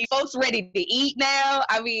 I mean, folks ready to eat now.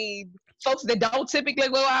 I mean, folks that don't typically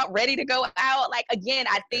go out, ready to go out. Like again,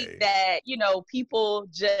 I think that people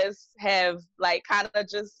just have like kind of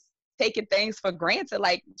just taking things for granted.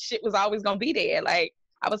 Like shit was always gonna be there. Like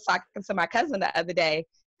I was talking to my cousin the other day,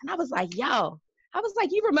 and I was like, yo,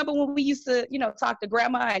 you remember when we used to, talk to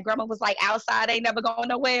grandma, and grandma was like, outside ain't never going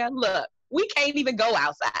nowhere. Look, we can't even go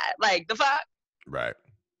outside. Like the fuck? Right.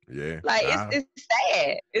 Yeah. Like it's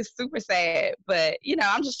sad. It's super sad. But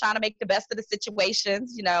I'm just trying to make the best of the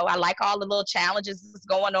situations. I like all the little challenges that's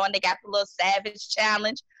going on. They got the little savage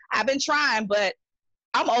challenge. I've been trying, but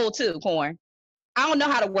I'm old too, Corn. I don't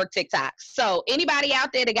know how to work TikTok. So anybody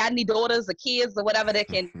out there that got any daughters or kids or whatever that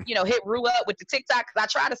can, hit Ru up with the TikTok, because I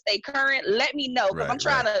try to stay current, let me know. Because I'm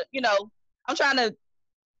trying to,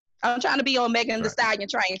 I'm trying to be on Megan Thee Stallion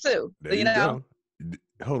train too. There you know.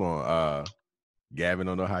 Hold on. Gavin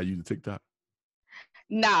don't know how to use TikTok?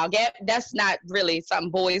 No, that's not really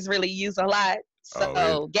something boys really use a lot.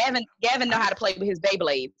 So Gavin know how to play with his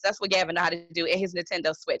Beyblades. That's what Gavin know how to do, and his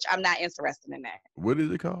Nintendo Switch. I'm not interested in that. What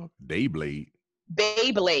is it called? Beyblade?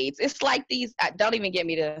 Beyblades. It's like these, don't even get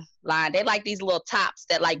me to line. They're like these little tops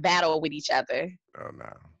that like battle with each other. Oh,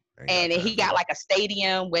 no. And he got like a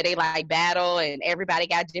stadium where they like battle, and everybody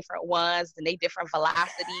got different ones, and they different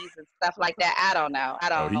velocities and stuff like that. I don't know.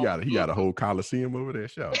 He got a whole coliseum over there,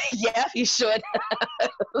 show. Yeah, he should.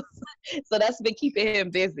 So that's been keeping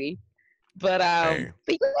him busy. But yeah,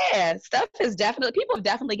 people have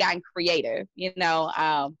definitely gotten creative.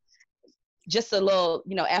 Just a little,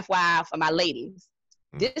 FYI for my ladies.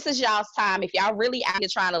 This is y'all's time. If y'all really out here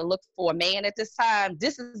trying to look for a man at this time,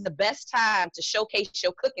 this is the best time to showcase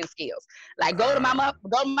your cooking skills. Like go to my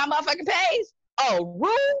motherfucking page. Oh,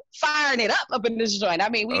 Ru firing it up in this joint. I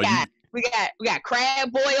mean, we got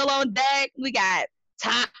crab boil on deck. We got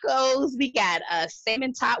tacos. We got a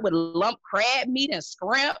salmon top with lump crab meat and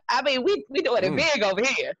shrimp. I mean, we doing it big over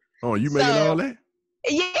here. Oh, you making all that?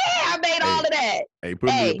 Yeah, I made all of that. Hey, put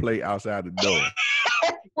me a plate outside the door.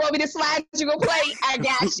 Want me to slide you a plate? I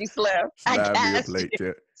got you, Slim. Slide me a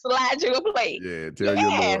plate. Slide you a plate. Yeah,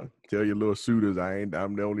 tell your little suitors I'm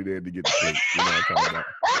the only there to get the plate. You know what I'm talking about?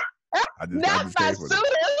 I just came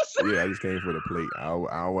for I just came for the plate. I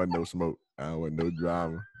don't want no smoke. I don't want no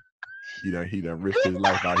drama. He done risked his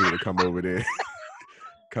life out here to come over there.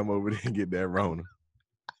 Come over there and get that Rona.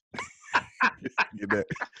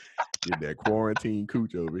 Get that quarantine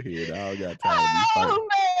cooch over here. I don't got time to be fighting. Oh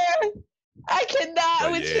man, I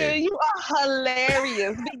cannot with you. You are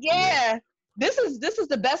hilarious. But yeah, this is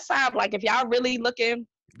the best time. Like if y'all really looking,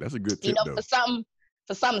 that's a good tip, though.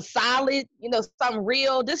 for something solid, something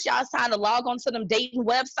real. This y'all's time to log on to them dating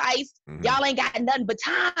websites. Mm-hmm. Y'all ain't got nothing but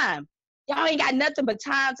time. Y'all ain't got nothing but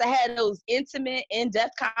time to have those intimate,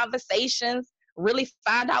 in-depth conversations. Really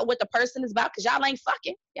find out what the person is about, because y'all ain't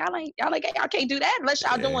fucking. Y'all can't do that unless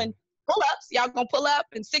y'all doing pull-ups. Y'all gonna pull up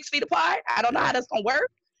and 6 feet apart. I don't know how that's gonna work.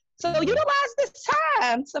 So utilize this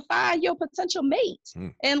time to find your potential mate.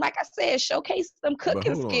 And like I said, showcase them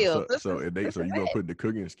cooking skills. So you gonna put the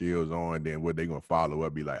cooking skills on, then what they gonna follow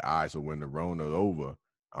up be like, all right, so when the Rona's over,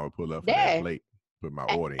 I'm gonna pull up for that plate, put my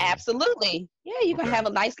order in. Absolutely. Yeah, you're gonna have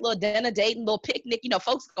a nice little dinner date and little picnic.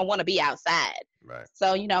 Folks gonna wanna be outside. Right.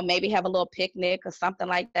 So, maybe have a little picnic or something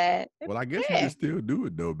like that. Well, I guess you can still do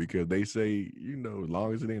it though, because they say, as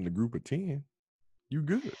long as it ain't a group of 10, you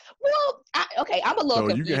good. Well, I'm a little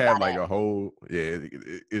So you confused can have by like that. a whole,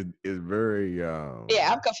 it's very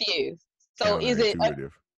Yeah, I'm confused. So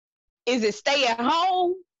counterintuitive. is it stay at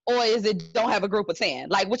home or is it don't have a group of 10?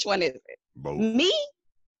 Like, which one is it? Both. Me,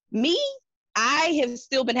 I have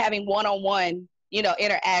still been having one-on-one,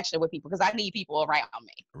 interaction with people because I need people around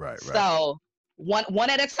me. Right. So one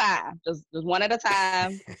at a time, just one at a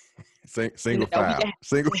time. Single file.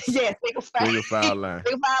 Single file line.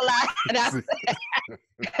 Single file line. And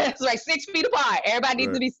it's like 6 feet apart. Everybody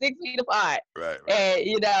needs to be 6 feet apart. Right.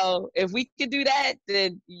 And if we can do that,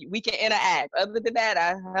 then we can interact. Other than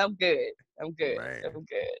that, I'm good. I'm good. Man, I'm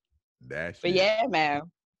good. That's but yeah, man.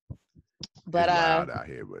 But it's wild out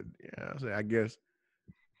here. But yeah, I guess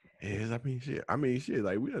is. I mean, shit.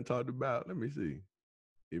 Like we done talked about. Let me see.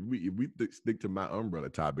 If we stick to my umbrella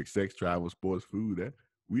topic, sex, travel, sports, food, that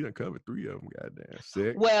we done covered 3 of them.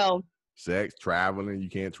 Goddamn. Sex, traveling. You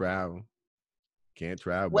can't travel. Can't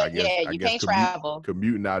travel. Well, I guess, you can't travel.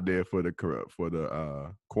 Commuting out there for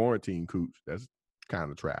the quarantine coops. That's kind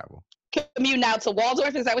of travel. Commuting out to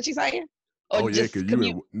Waldorf. Is that what you're saying? Or because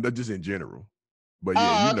just in general. But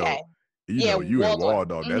yeah, okay. You in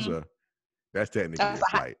Waldorf. Mm-hmm. That's technically a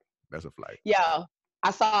flight. That's a flight. Yeah. I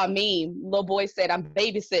saw a meme. Little boy said, I'm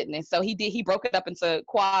babysitting. And so he broke it up into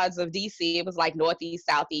quads of DC. It was like northeast,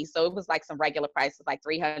 southeast. So it was like some regular prices, like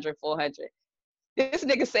 $300, $400. This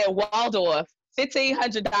nigga said Waldorf,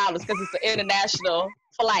 $1,500 because it's an international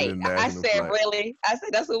flight. I said, really? I said,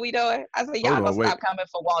 that's what we doing? I said, y'all gonna stop coming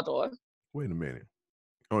for Waldorf. Wait a minute.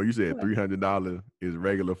 Oh, you said $300 is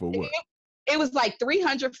regular for what? It was like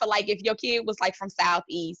 $300 for like if your kid was like from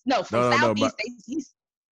southeast. No, southeast.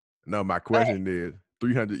 No, my question is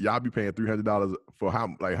 $300. Y'all be paying $300 for how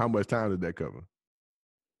much time does that cover?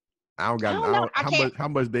 I don't know. How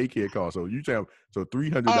much daycare cost? So you tell so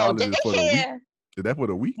 $300 is for the week. Is that for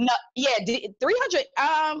the week? No, yeah,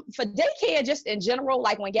 $300 for daycare just in general.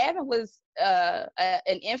 Like when Gavin was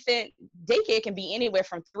an infant, daycare can be anywhere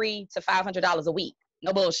from $300 to $500 a week.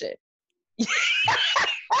 No bullshit.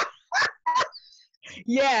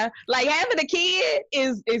 Yeah, like having a kid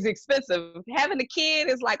is expensive. Having a kid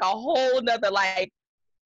is like a whole nother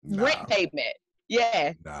rent payment.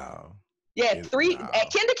 Yeah. No. Yeah, at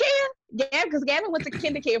KinderCare. Yeah, because Gavin went to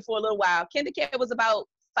KinderCare for a little while. KinderCare was about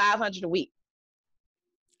 $500 a week.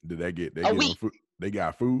 Did they get food? They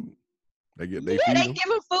got food. They give them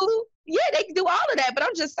food. Yeah, they can do all of that. But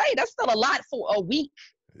I'm just saying that's still a lot for a week.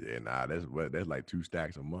 Yeah, that's like 2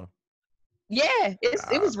 stacks a month. Yeah,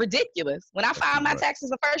 it was ridiculous. When I filed my taxes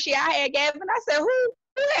the first year I had Gavin, I said, who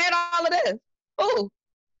had all of this? Who?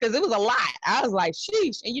 Because it was a lot. I was like,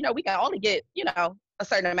 sheesh. And we can only get, a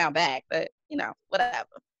certain amount back, but whatever.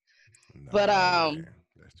 No, but man,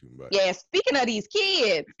 that's too much. Yeah, speaking of these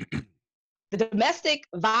kids, the domestic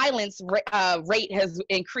violence rate has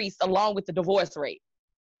increased along with the divorce rate.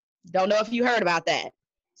 Don't know if you heard about that.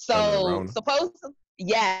 So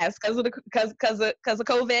yes, because of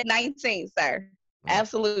COVID-19, sir.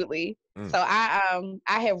 Absolutely. So I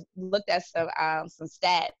have looked at some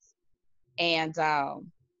stats, and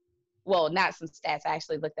not some stats. I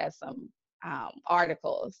actually looked at some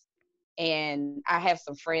articles, and I have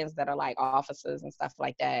some friends that are like officers and stuff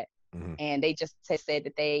like that, and they just said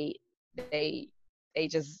that they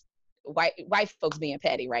just white folks being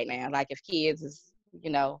petty right now. Like if kids is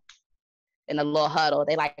in a little huddle,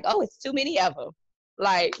 they like, oh, it's too many of them.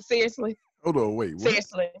 Like, seriously? Hold on, wait. What?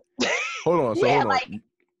 Seriously. Hold on. So hold on. Like,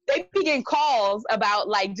 they be getting calls about,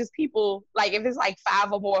 like, just people, like, if it's, like,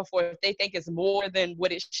 5 or more, or if they think it's more than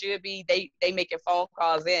what it should be, they making phone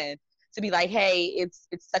calls in to be like, hey, it's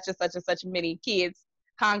such and such and such many kids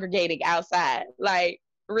congregating outside. Like,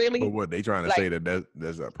 really? But what, they trying to say that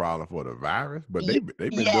there's a problem for the virus? But they've been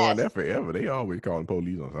doing that forever. They always calling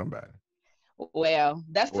police on somebody. Well,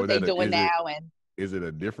 that's what they're doing now. And is it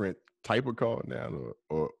a different type of call now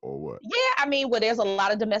or what? Yeah, there's a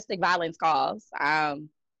lot of domestic violence calls.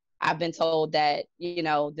 I've been told that,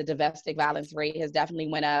 the domestic violence rate has definitely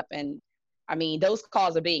went up. And those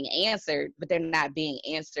calls are being answered, but they're not being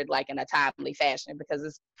answered like in a timely fashion because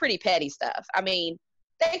it's pretty petty stuff.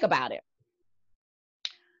 Think about it.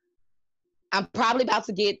 I'm probably about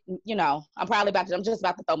to get, I'm just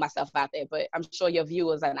about to throw myself out there, but I'm sure your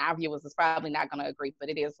viewers and our viewers is probably not going to agree, but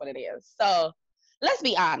it is what it is. So let's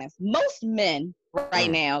be honest. Most men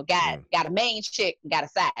right now got a main chick and got a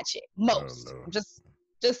side chick. Most. I'm just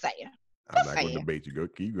saying. I'm not going to debate you.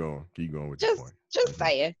 Keep going with your point. Just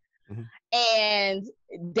saying. And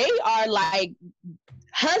they are like,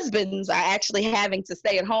 husbands are actually having to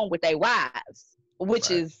stay at home with their wives. which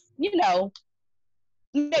Right. is,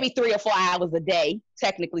 maybe 3 or 4 hours a day,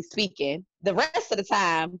 technically speaking. The rest of the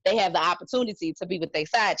time, they have the opportunity to be with their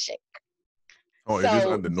side chick. Oh, is this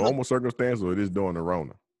under normal circumstances or is this during the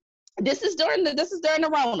Rona? This is during the Rona. This is during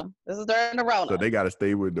the Rona. So they got to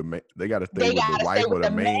stay with the wife or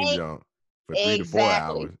the main junk for 3 to 4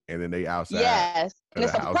 hours, and then they outside. Yes, and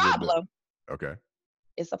it's a problem. Okay.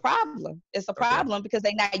 It's a problem. It's a problem because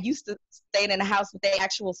they're not used to staying in the house with their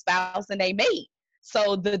actual spouse and their mate.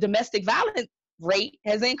 So the domestic violence rate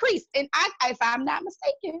has increased. And if I'm not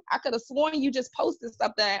mistaken, I could have sworn you just posted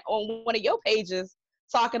something on one of your pages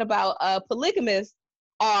talking about polygamists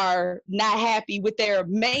are not happy with their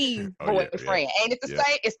main boyfriend. And it's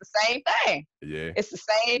the same thing. Yeah. It's the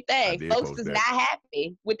same thing. Folks is not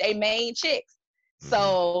happy with their main chicks.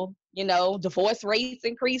 So, divorce rates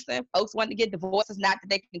increasing. Folks want to get divorces, not that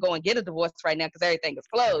they can go and get a divorce right now because everything is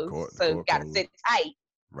closed. So you got to sit tight.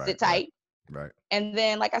 Sit tight. Right. And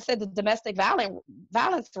then, like I said, the domestic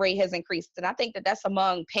violence rate has increased. And I think that's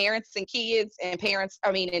among parents and kids and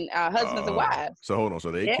husbands and wives. So hold on.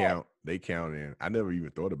 So they count in. I never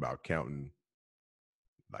even thought about counting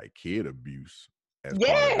like kid abuse as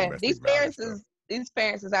part of domestic violence. These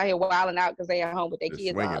parents is out here wilding out because they at home with their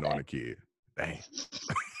kids swinging all day. on the kid. Dang.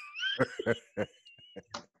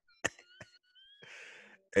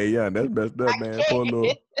 Hey, yeah, that's messed up, man.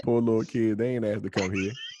 Poor little kid. They ain't asked to come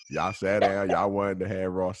here. Y'all sat down. Y'all wanted to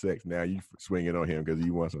have raw sex. Now you swinging on him because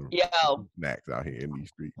he wants some snacks out here in these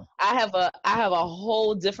streets. I have a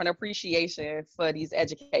whole different appreciation for these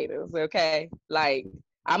educators. Okay, like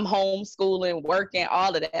I'm homeschooling, working,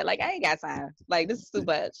 all of that. Like I ain't got time. Like this is too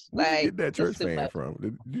much. Where you get that church fan from?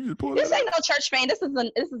 Did you just pull this that ain't no church fan. This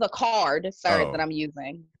is a card, sir, that I'm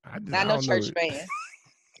using. Not no church fan.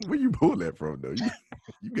 Where you pull that from though?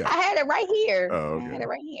 You got. I had it right here. Oh, okay. I had it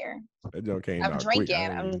right here. That junk came I'm out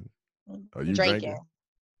drinking. quick. I'm drinking.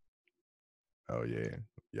 Oh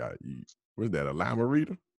yeah. What's that? A lima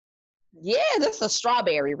Rita? Yeah, this is a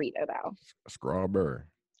strawberry Rita though. Strawberry.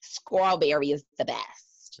 Strawberry is the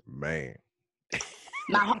best. Man.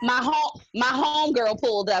 my home girl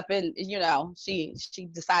pulled up and she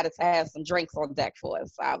decided to have some drinks on deck for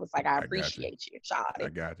us. So I was like, I appreciate you, Shawty. I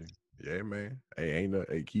got you. Yeah, man.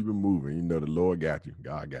 Hey, keep it moving. The Lord got you.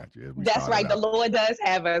 God got you. That's right. The Lord does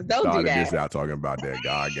have us. Don't do that. Started this out talking about that.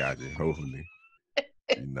 God got you. Hopefully.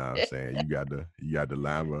 You know what I'm saying? You got the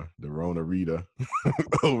lima, the Rona Rita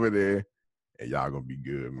over there. And y'all gonna be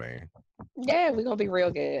good, man. Yeah, we're gonna be real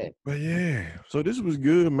good. But yeah, so this was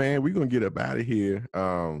good, man. We're gonna get up out of here.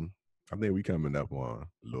 I think we coming up on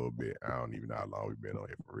a little bit. I don't even know how long we've been on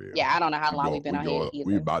here for real. Yeah, I don't know how long we've been on here either.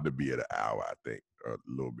 We about to be at an hour, I think, or a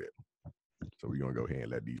little bit. So we're gonna go ahead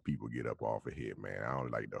and let these people get up off of here, man. I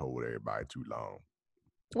don't like to hold everybody too long.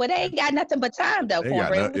 Well, they ain't got nothing but time though. They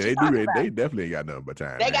definitely ain't got nothing but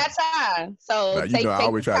time. They got time. So now, I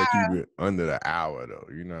always try to keep it under the hour though.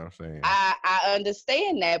 You know what I'm saying? I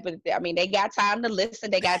understand that, but I mean, they got time to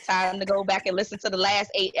listen. They got time to go back and listen to the last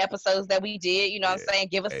 8 episodes that we did. You know what I'm saying?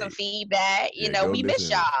 Give us some feedback. We miss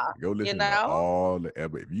y'all. Go listen to all the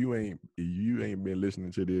episodes. If you ain't been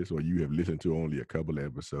listening to this, or you have listened to only a couple of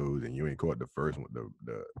episodes and you ain't caught the first one,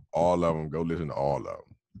 the all of them, go listen to all of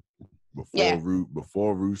them.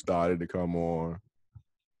 Before Ru started to come on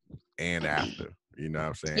and after. You know what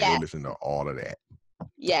I'm saying? Go listen to all of that.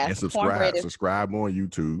 Yeah. And subscribe on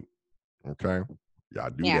YouTube. Okay? Y'all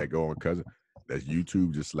do that. Go on Cousin. That's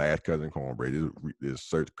YouTube, just /Cousin Cornbread. Just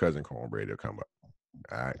search Cousin Cornbread. It'll come up.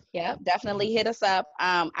 All right. Yeah, definitely hit us up.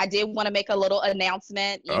 I did want to make a little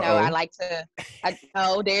announcement. I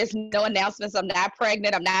know there's no announcements. I'm not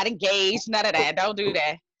pregnant. I'm not engaged. None of that. Don't do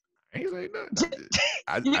that. I ain't saying nothing.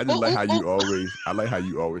 I just like how you always. I like how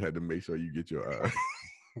you always had to make sure you get your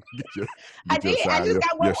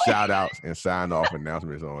your shout outs and sign off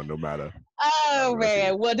announcements on, no matter. Oh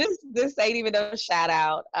man, well this ain't even a shout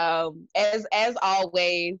out. As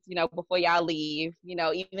always, before y'all leave,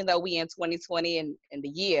 even though we in 2020 and the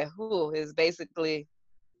year is basically,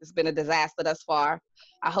 it's been a disaster thus far.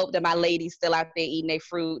 I hope that my ladies still out there eating their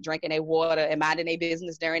fruit, drinking their water, and minding their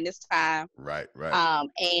business during this time. Right. I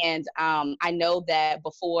know that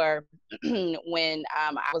before, when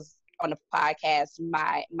I was on the podcast,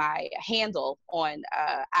 my handle on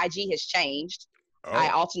IG has changed. Oh. I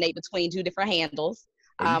alternate between 2 different handles.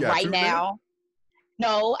 Right now,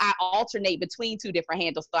 no, I alternate between 2 different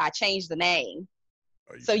handles, so I changed the name.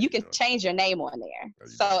 So you can change your name on there.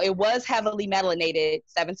 So it was heavily melanated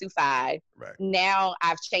 725. Right. Now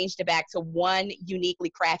I've changed it back to One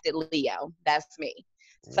Uniquely Crafted Leo. That's me.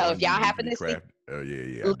 So if y'all happen to see, I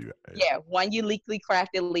do. One Uniquely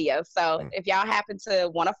Crafted Leo. So if y'all happen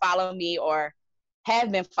to want to follow me or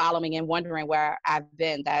have been following and wondering where I've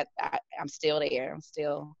been, that I'm still there. I'm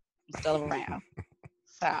still around.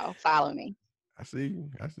 So follow me. I see.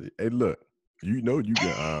 Hey, look, you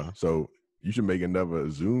can. So you should make another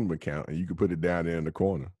Zoom account, and you can put it down there in the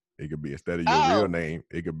corner. It could be, instead of your real name,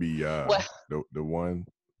 it could be the one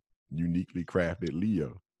uniquely crafted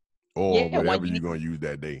Leo, or whatever you're gonna use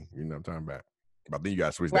that day. You know what I'm talking about? But I think you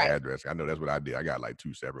gotta switch the address. I know that's what I did. I got like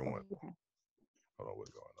 2 separate ones. Hold on,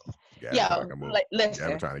 what's going on? Listen,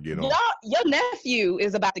 Gavin trying to get on. Your nephew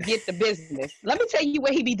is about to get the business. Let me tell you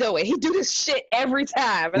what he be doing. He do this shit every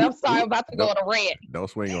time. And I'm sorry, I'm about to go on a rant. Don't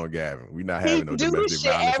swing on Gavin. We're not having no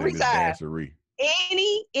domestic violence in this dancery.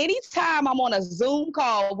 Anytime I'm on a Zoom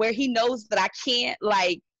call where he knows that I can't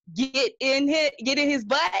like get in his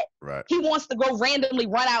butt, right, he wants to go randomly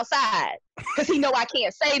run outside because he know I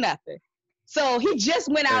can't say nothing. So he just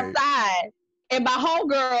went outside. And my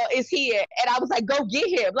homegirl is here, and I was like, go get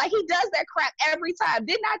him. Like, he does that crap every time.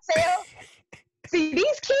 Didn't I tell? See,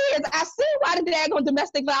 these kids, I see why the daggone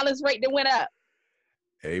domestic violence rate that went up.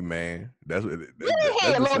 Hey, man. That's what Get in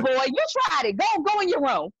here, little boy. You tried it. Go in your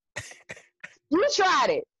room. You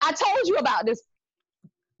tried it. I told you about this.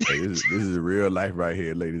 Hey, this is real life right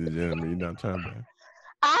here, ladies and gentlemen. You know what I'm talking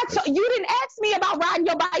about? You didn't ask me about riding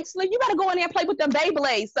your bike, Slim. You better go in there and play with them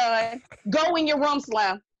Beyblades, son. Go in your room,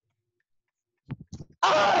 Slim.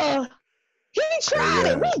 Oh, he tried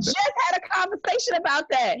it. We just had a conversation about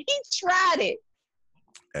that. He tried it.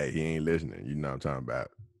 Hey, he ain't listening. You know what I'm talking about.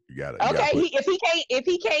 You gotta. If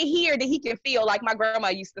he can't hear, then he can feel, like my grandma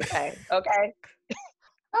used to say. Okay.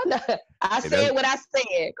 I said what I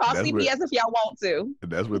said. Call CPS if y'all want to.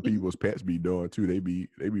 That's what people's pets be doing too. They be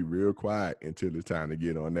real quiet until it's time to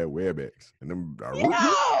get on that WebEx, and them.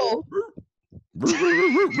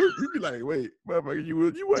 You be like, wait, motherfucker, you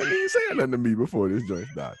wasn't even saying nothing to me before this joint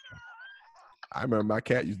started. I remember my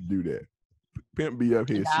cat used to do that. Pimp be up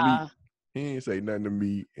here sleep. He ain't say nothing to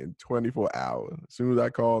me in 24 hours. As soon as I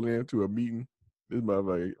call in to a meeting, this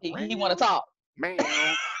motherfucker, he want to talk. Man.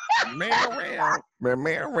 You be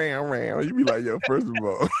like, yo, first of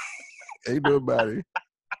all, ain't nobody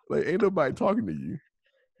talking to you.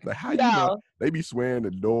 Like, how you know? They be swearing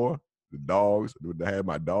the door, the dogs. They had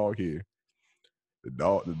my dog here. The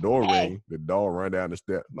door ring. The dog run down the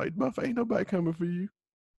step. Like, motherfucker, ain't nobody coming for you.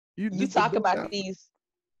 You talk about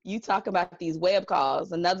these web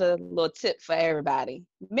calls. Another little tip for everybody.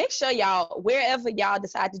 Make sure y'all, wherever y'all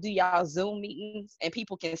decide to do y'all Zoom meetings and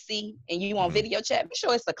people can see and you on video chat, make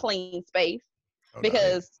sure it's a clean space. Okay.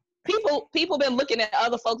 Because people been looking at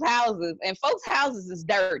other folks' houses, and folks' houses is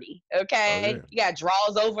dirty. Okay. Oh, yeah. You got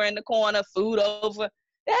drawers over in the corner, food over.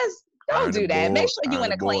 Don't do that. Make sure you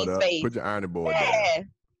in a clean space. Put your ironing board down.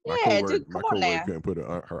 My coworker couldn't put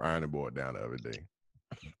her ironing board down the other day.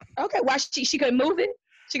 Okay, why she couldn't move it?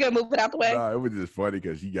 She couldn't move it out the way? No, it was just funny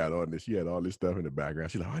because she had all this stuff in the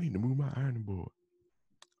background. She's like, I need to move my ironing board.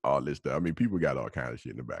 All this stuff. I mean, people got all kinds of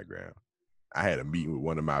shit in the background. I had a meeting with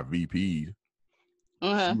one of my VPs.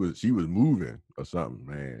 Uh-huh. She was moving or something,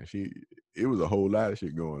 man. It was a whole lot of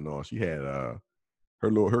shit going on. She had her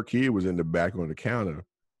kid was in the back on the counter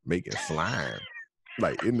making slime,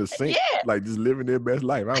 like in the sink, like just living their best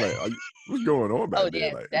life. I was like, what's going on back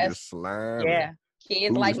there? Like just slime. Yeah,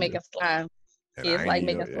 kids like making slime. Kids like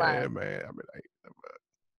making slime. Yeah, man. I mean,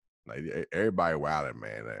 like everybody wilding,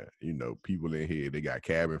 man. You know, people in here, they got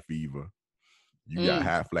cabin fever. You got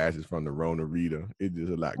hot flashes from the Rona Rita. It's just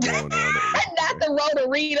a lot going on. Not the Rona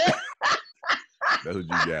Rita. That's what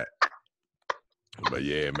you got. But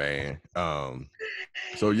yeah, man.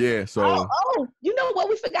 So you know what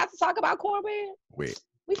we forgot to talk about, Cornbread? Wait.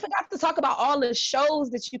 We forgot to talk about all the shows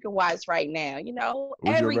that you can watch right now. You know,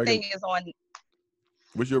 everything is on.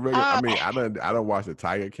 What's your regular? I mean, I don't watch the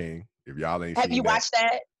Tiger King. If y'all ain't have you watched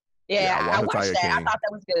that? Yeah, I watched that. King. I thought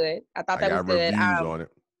that was good. I thought that was good. I got reviews on it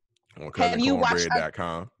on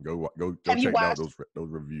cousincornbread.com. Go check out those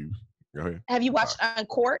reviews. Go ahead. Have you watched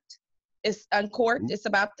Uncorked? It's Uncorked. It's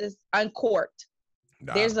about this Uncorked.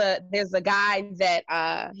 Nah. There's a guy that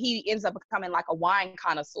he ends up becoming like a wine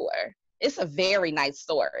connoisseur. It's a very nice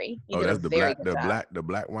story. That's the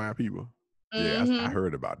black wine people. Mm-hmm. Yeah, I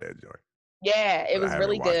heard about that joint. Yeah, it was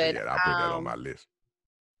really good. I'll put that on my list.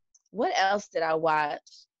 What else did I watch?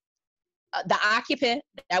 The Occupant.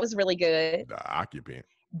 That was really good. The Occupant.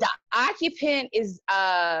 The Occupant is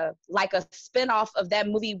like a spinoff of that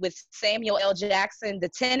movie with Samuel L. Jackson, The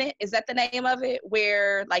Tenant. Is that the name of it?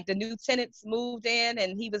 Where like the new tenants moved in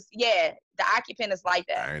and he was, The Occupant is like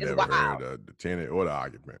that. I ain't never heard of The Tenant or The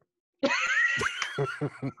Occupant.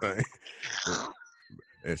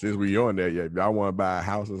 And since we on there, if y'all want to buy a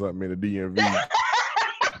house or something in the DMV,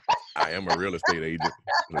 I am a real estate agent,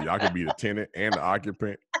 so y'all can be the tenant and the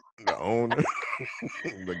occupant, the owner,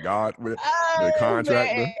 the guard, the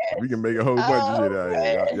contractor. Man. We can make a whole bunch of shit out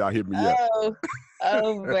here. Y'all hit me up.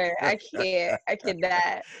 Oh man, I can't. I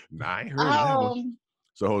cannot. Nah, I ain't heard of that one.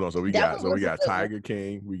 So hold on. So we got Tiger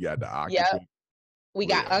King. We got the occupant. Yep. We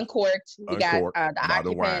got Uncorked. We got the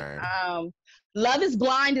occupant. Love is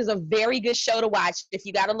Blind is a very good show to watch. If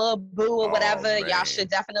you got a little boo or whatever, y'all should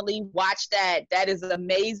definitely watch that. That is an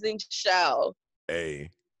amazing show. Hey,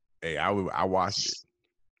 I watched it.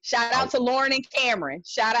 Shout out to Lauren and Cameron.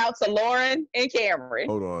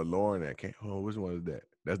 Hold on, Lauren and Cameron. Oh, which one is that?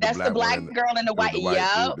 That's the black girl and the white.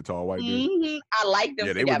 Yep. The tall white dude. I like them.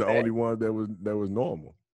 Yeah, they were the only ones that was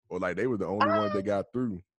normal, or like they were the only ones that got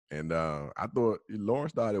through. And I thought Lauren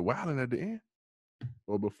started wilding at the end,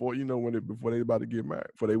 or before before they about to get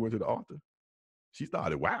married, before they went to the altar, she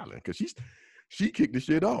started wilding because she kicked the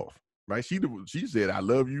shit off. Right? She said, "I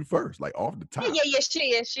love you" first, like off the top. Yeah,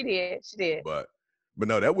 she did. But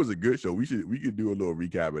no, that was a good show. We could do a little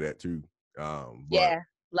recap of that too. Love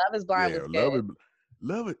is Blind was good.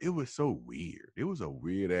 Love it. It was so weird. It was a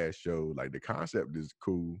weird ass show. Like the concept is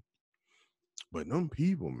cool, but them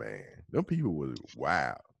people was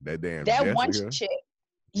wild. That Jessica, one chick.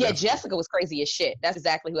 Yeah, Jessica was crazy as shit. That's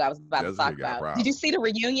exactly who I was about to talk about. Problems. Did you see the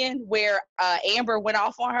reunion where Amber went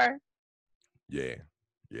off on her? Yeah.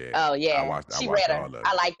 Oh yeah. I watched her.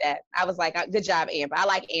 I like that. I was like, good job, Amber. I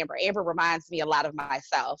like Amber. Amber reminds me a lot of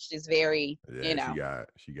myself. She's very,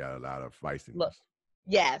 She got a lot of feistiness. Look,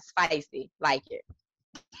 yes, feisty. Like it.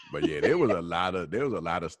 But yeah, there was a lot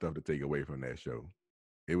of stuff to take away from that show.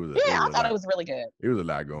 I thought it was really good. It was a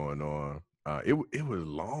lot going on. It was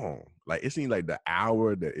long. Like it seemed like the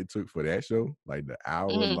hour that it took for that show, like the hour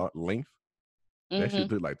length, that shit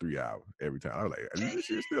took like 3 hours every time. I was like, "Is this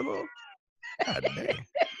shit still on?" God damn,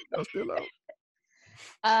 it's still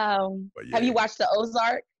on. Have you watched the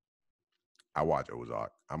Ozark? I watch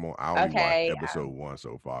Ozark. I only watched episode 1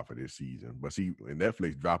 so far for this season. But see, when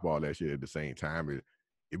Netflix drop all that shit at the same time,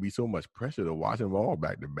 it'd be so much pressure to watch them all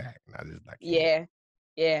back to back. And I just like yeah.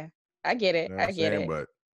 I get it. You know I get it. But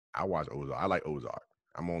I watch Ozark. I like Ozark.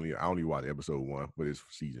 I only watch episode 1 for this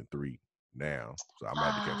season 3 now. So I'm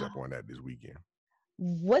about to catch up on that this weekend.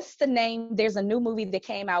 What's the name? There's a new movie that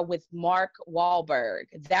came out with Mark Wahlberg.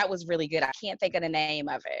 That was really good. I can't think of the name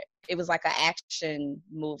of it. It was like an action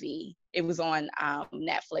movie. It was on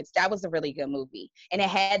Netflix. That was a really good movie. And it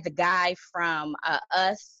had the guy from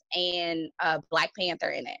Us and Black Panther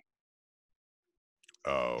in it.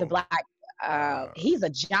 Oh. The black, he's a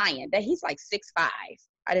giant. He's like 6'5".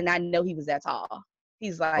 I did not know he was that tall.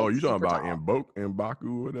 He's like, oh, you talking about M'Baku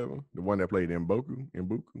or whatever? The one that played M'Baku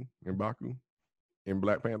in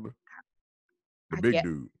Black Panther? The big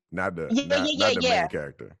dude, not the main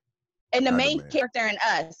character. And the main character in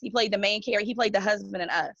Us. He played the main character. He played the husband in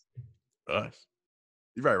Us. Us?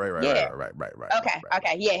 Right.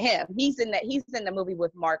 Okay. Yeah, him. He's in the movie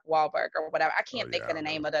with Mark Wahlberg or whatever. I can't think of the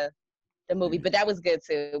name of the movie, but that was good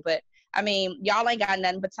too. But I mean, y'all ain't got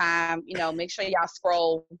nothing but time. Make sure y'all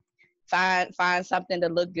scroll, find something to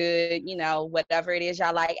look good. Whatever it is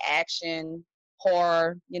y'all like, action,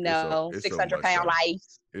 horror. 600-pound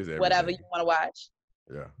life, whatever you want to watch.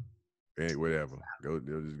 Yeah, whatever.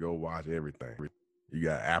 Just go watch everything. You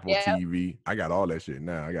got Apple TV. I got all that shit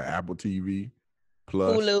now. I got Apple TV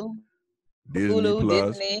Plus, Hulu, Disney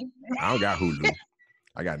Plus. Disney. I don't got Hulu.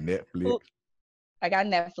 I got Netflix. I got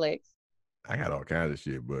Netflix. I got all kinds of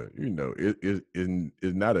shit, but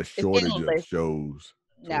it's not a shortage of shows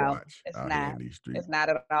to watch it's out not. here in these streets. It's not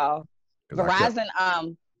at all.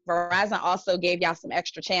 Verizon also gave y'all some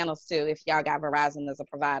extra channels too. If y'all got Verizon as a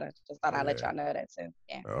provider, just thought I'd let y'all know that too.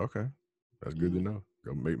 Yeah. Oh, okay, that's good to know.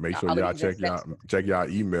 Go make sure y'all check y'all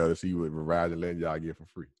email to see what Verizon letting y'all get for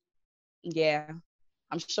free. Yeah,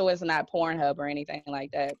 I'm sure it's not Pornhub or anything like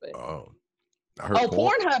that. But I heard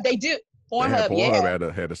Pornhub they do.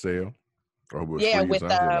 Pornhub had a sale. With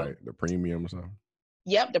like the premium or something.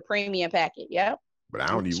 Yep, the premium packet. Yep. But I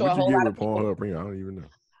don't even. What you get with Pornhub premium? I don't even know.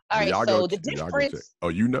 All right, so the difference. Oh,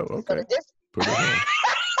 you know? Okay. Put it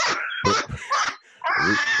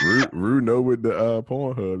on. Ru know what the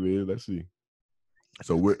Pornhub is. Let's see.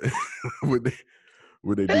 So what they do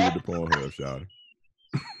with the Pornhub, Shawty?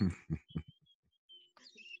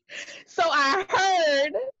 So I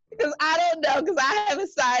heard, because I don't know, because I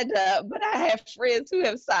haven't signed up, but I have friends who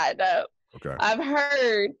have signed up. Okay. I've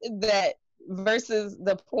heard that versus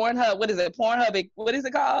the Pornhub, what is it? Pornhub, what is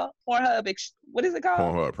it called? What is it called?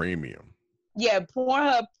 Pornhub Premium. Yeah,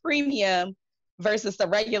 Pornhub Premium versus the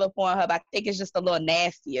regular Pornhub, I think it's just a little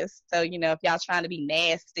nastier. So, if y'all trying to be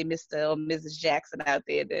nasty, Mr. or Mrs. Jackson out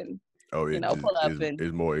there, then Oh, pull up and.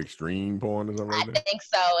 it's more extreme porn or something I like that? think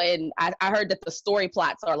so, and I heard that the story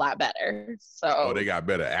plots are a lot better. So. Oh, they got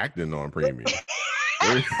better acting on premium.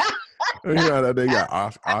 You know that they got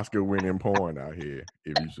Oscar-winning porn out here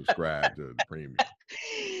if you subscribe to the premium.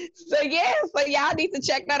 So y'all need to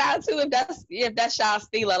check that out too if that's y'all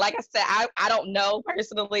stealer. Like I said, I don't know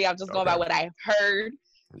personally. I'm just going by what I've heard.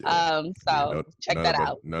 Yeah. Check that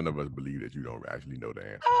out. None of us believe that you don't actually know the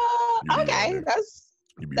answer. Okay,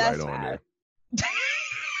 you be that's right on there.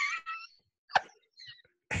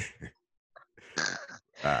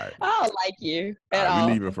 All right. I don't like you at all.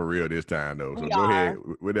 We leaving for real this time though. So go ahead.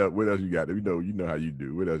 What else you got? You know how you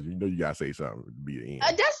do. What else? You know you gotta say something to be the end.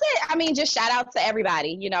 That's it. I mean, just shout out to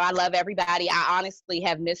everybody. I love everybody. I honestly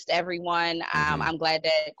have missed everyone. I'm glad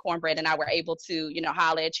that Cornbread and I were able to,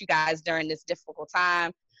 holler at you guys during this difficult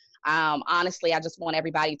time. Honestly, I just want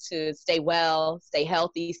everybody to stay well, stay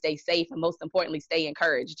healthy, stay safe, and most importantly, stay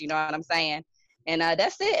encouraged. You know what I'm saying? And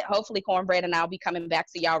that's it. Hopefully, Cornbread and I'll be coming back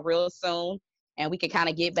to y'all real soon. And we can kind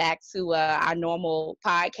of get back to our normal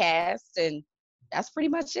podcast. And that's pretty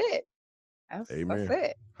much it. Amen. That's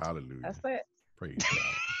it. Hallelujah. That's it. Praise God.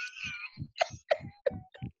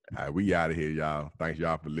 All right, we out of here, y'all. Thanks,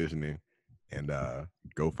 y'all, for listening. And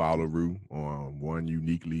go follow Ru on One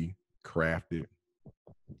Uniquely Crafted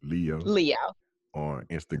Leo on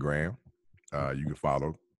Instagram. You can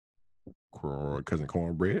follow Cousin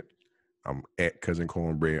Cornbread. I'm at Cousin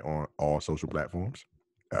Cornbread on all social platforms.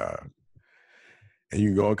 And you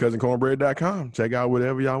can go on cousincornbread.com. Check out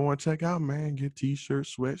whatever y'all want to check out, man. Get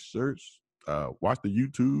t-shirts, sweatshirts, watch the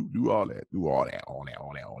YouTube, do all that.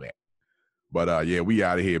 But yeah, we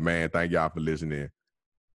out of here, man. Thank y'all for listening.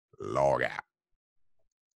 Log out.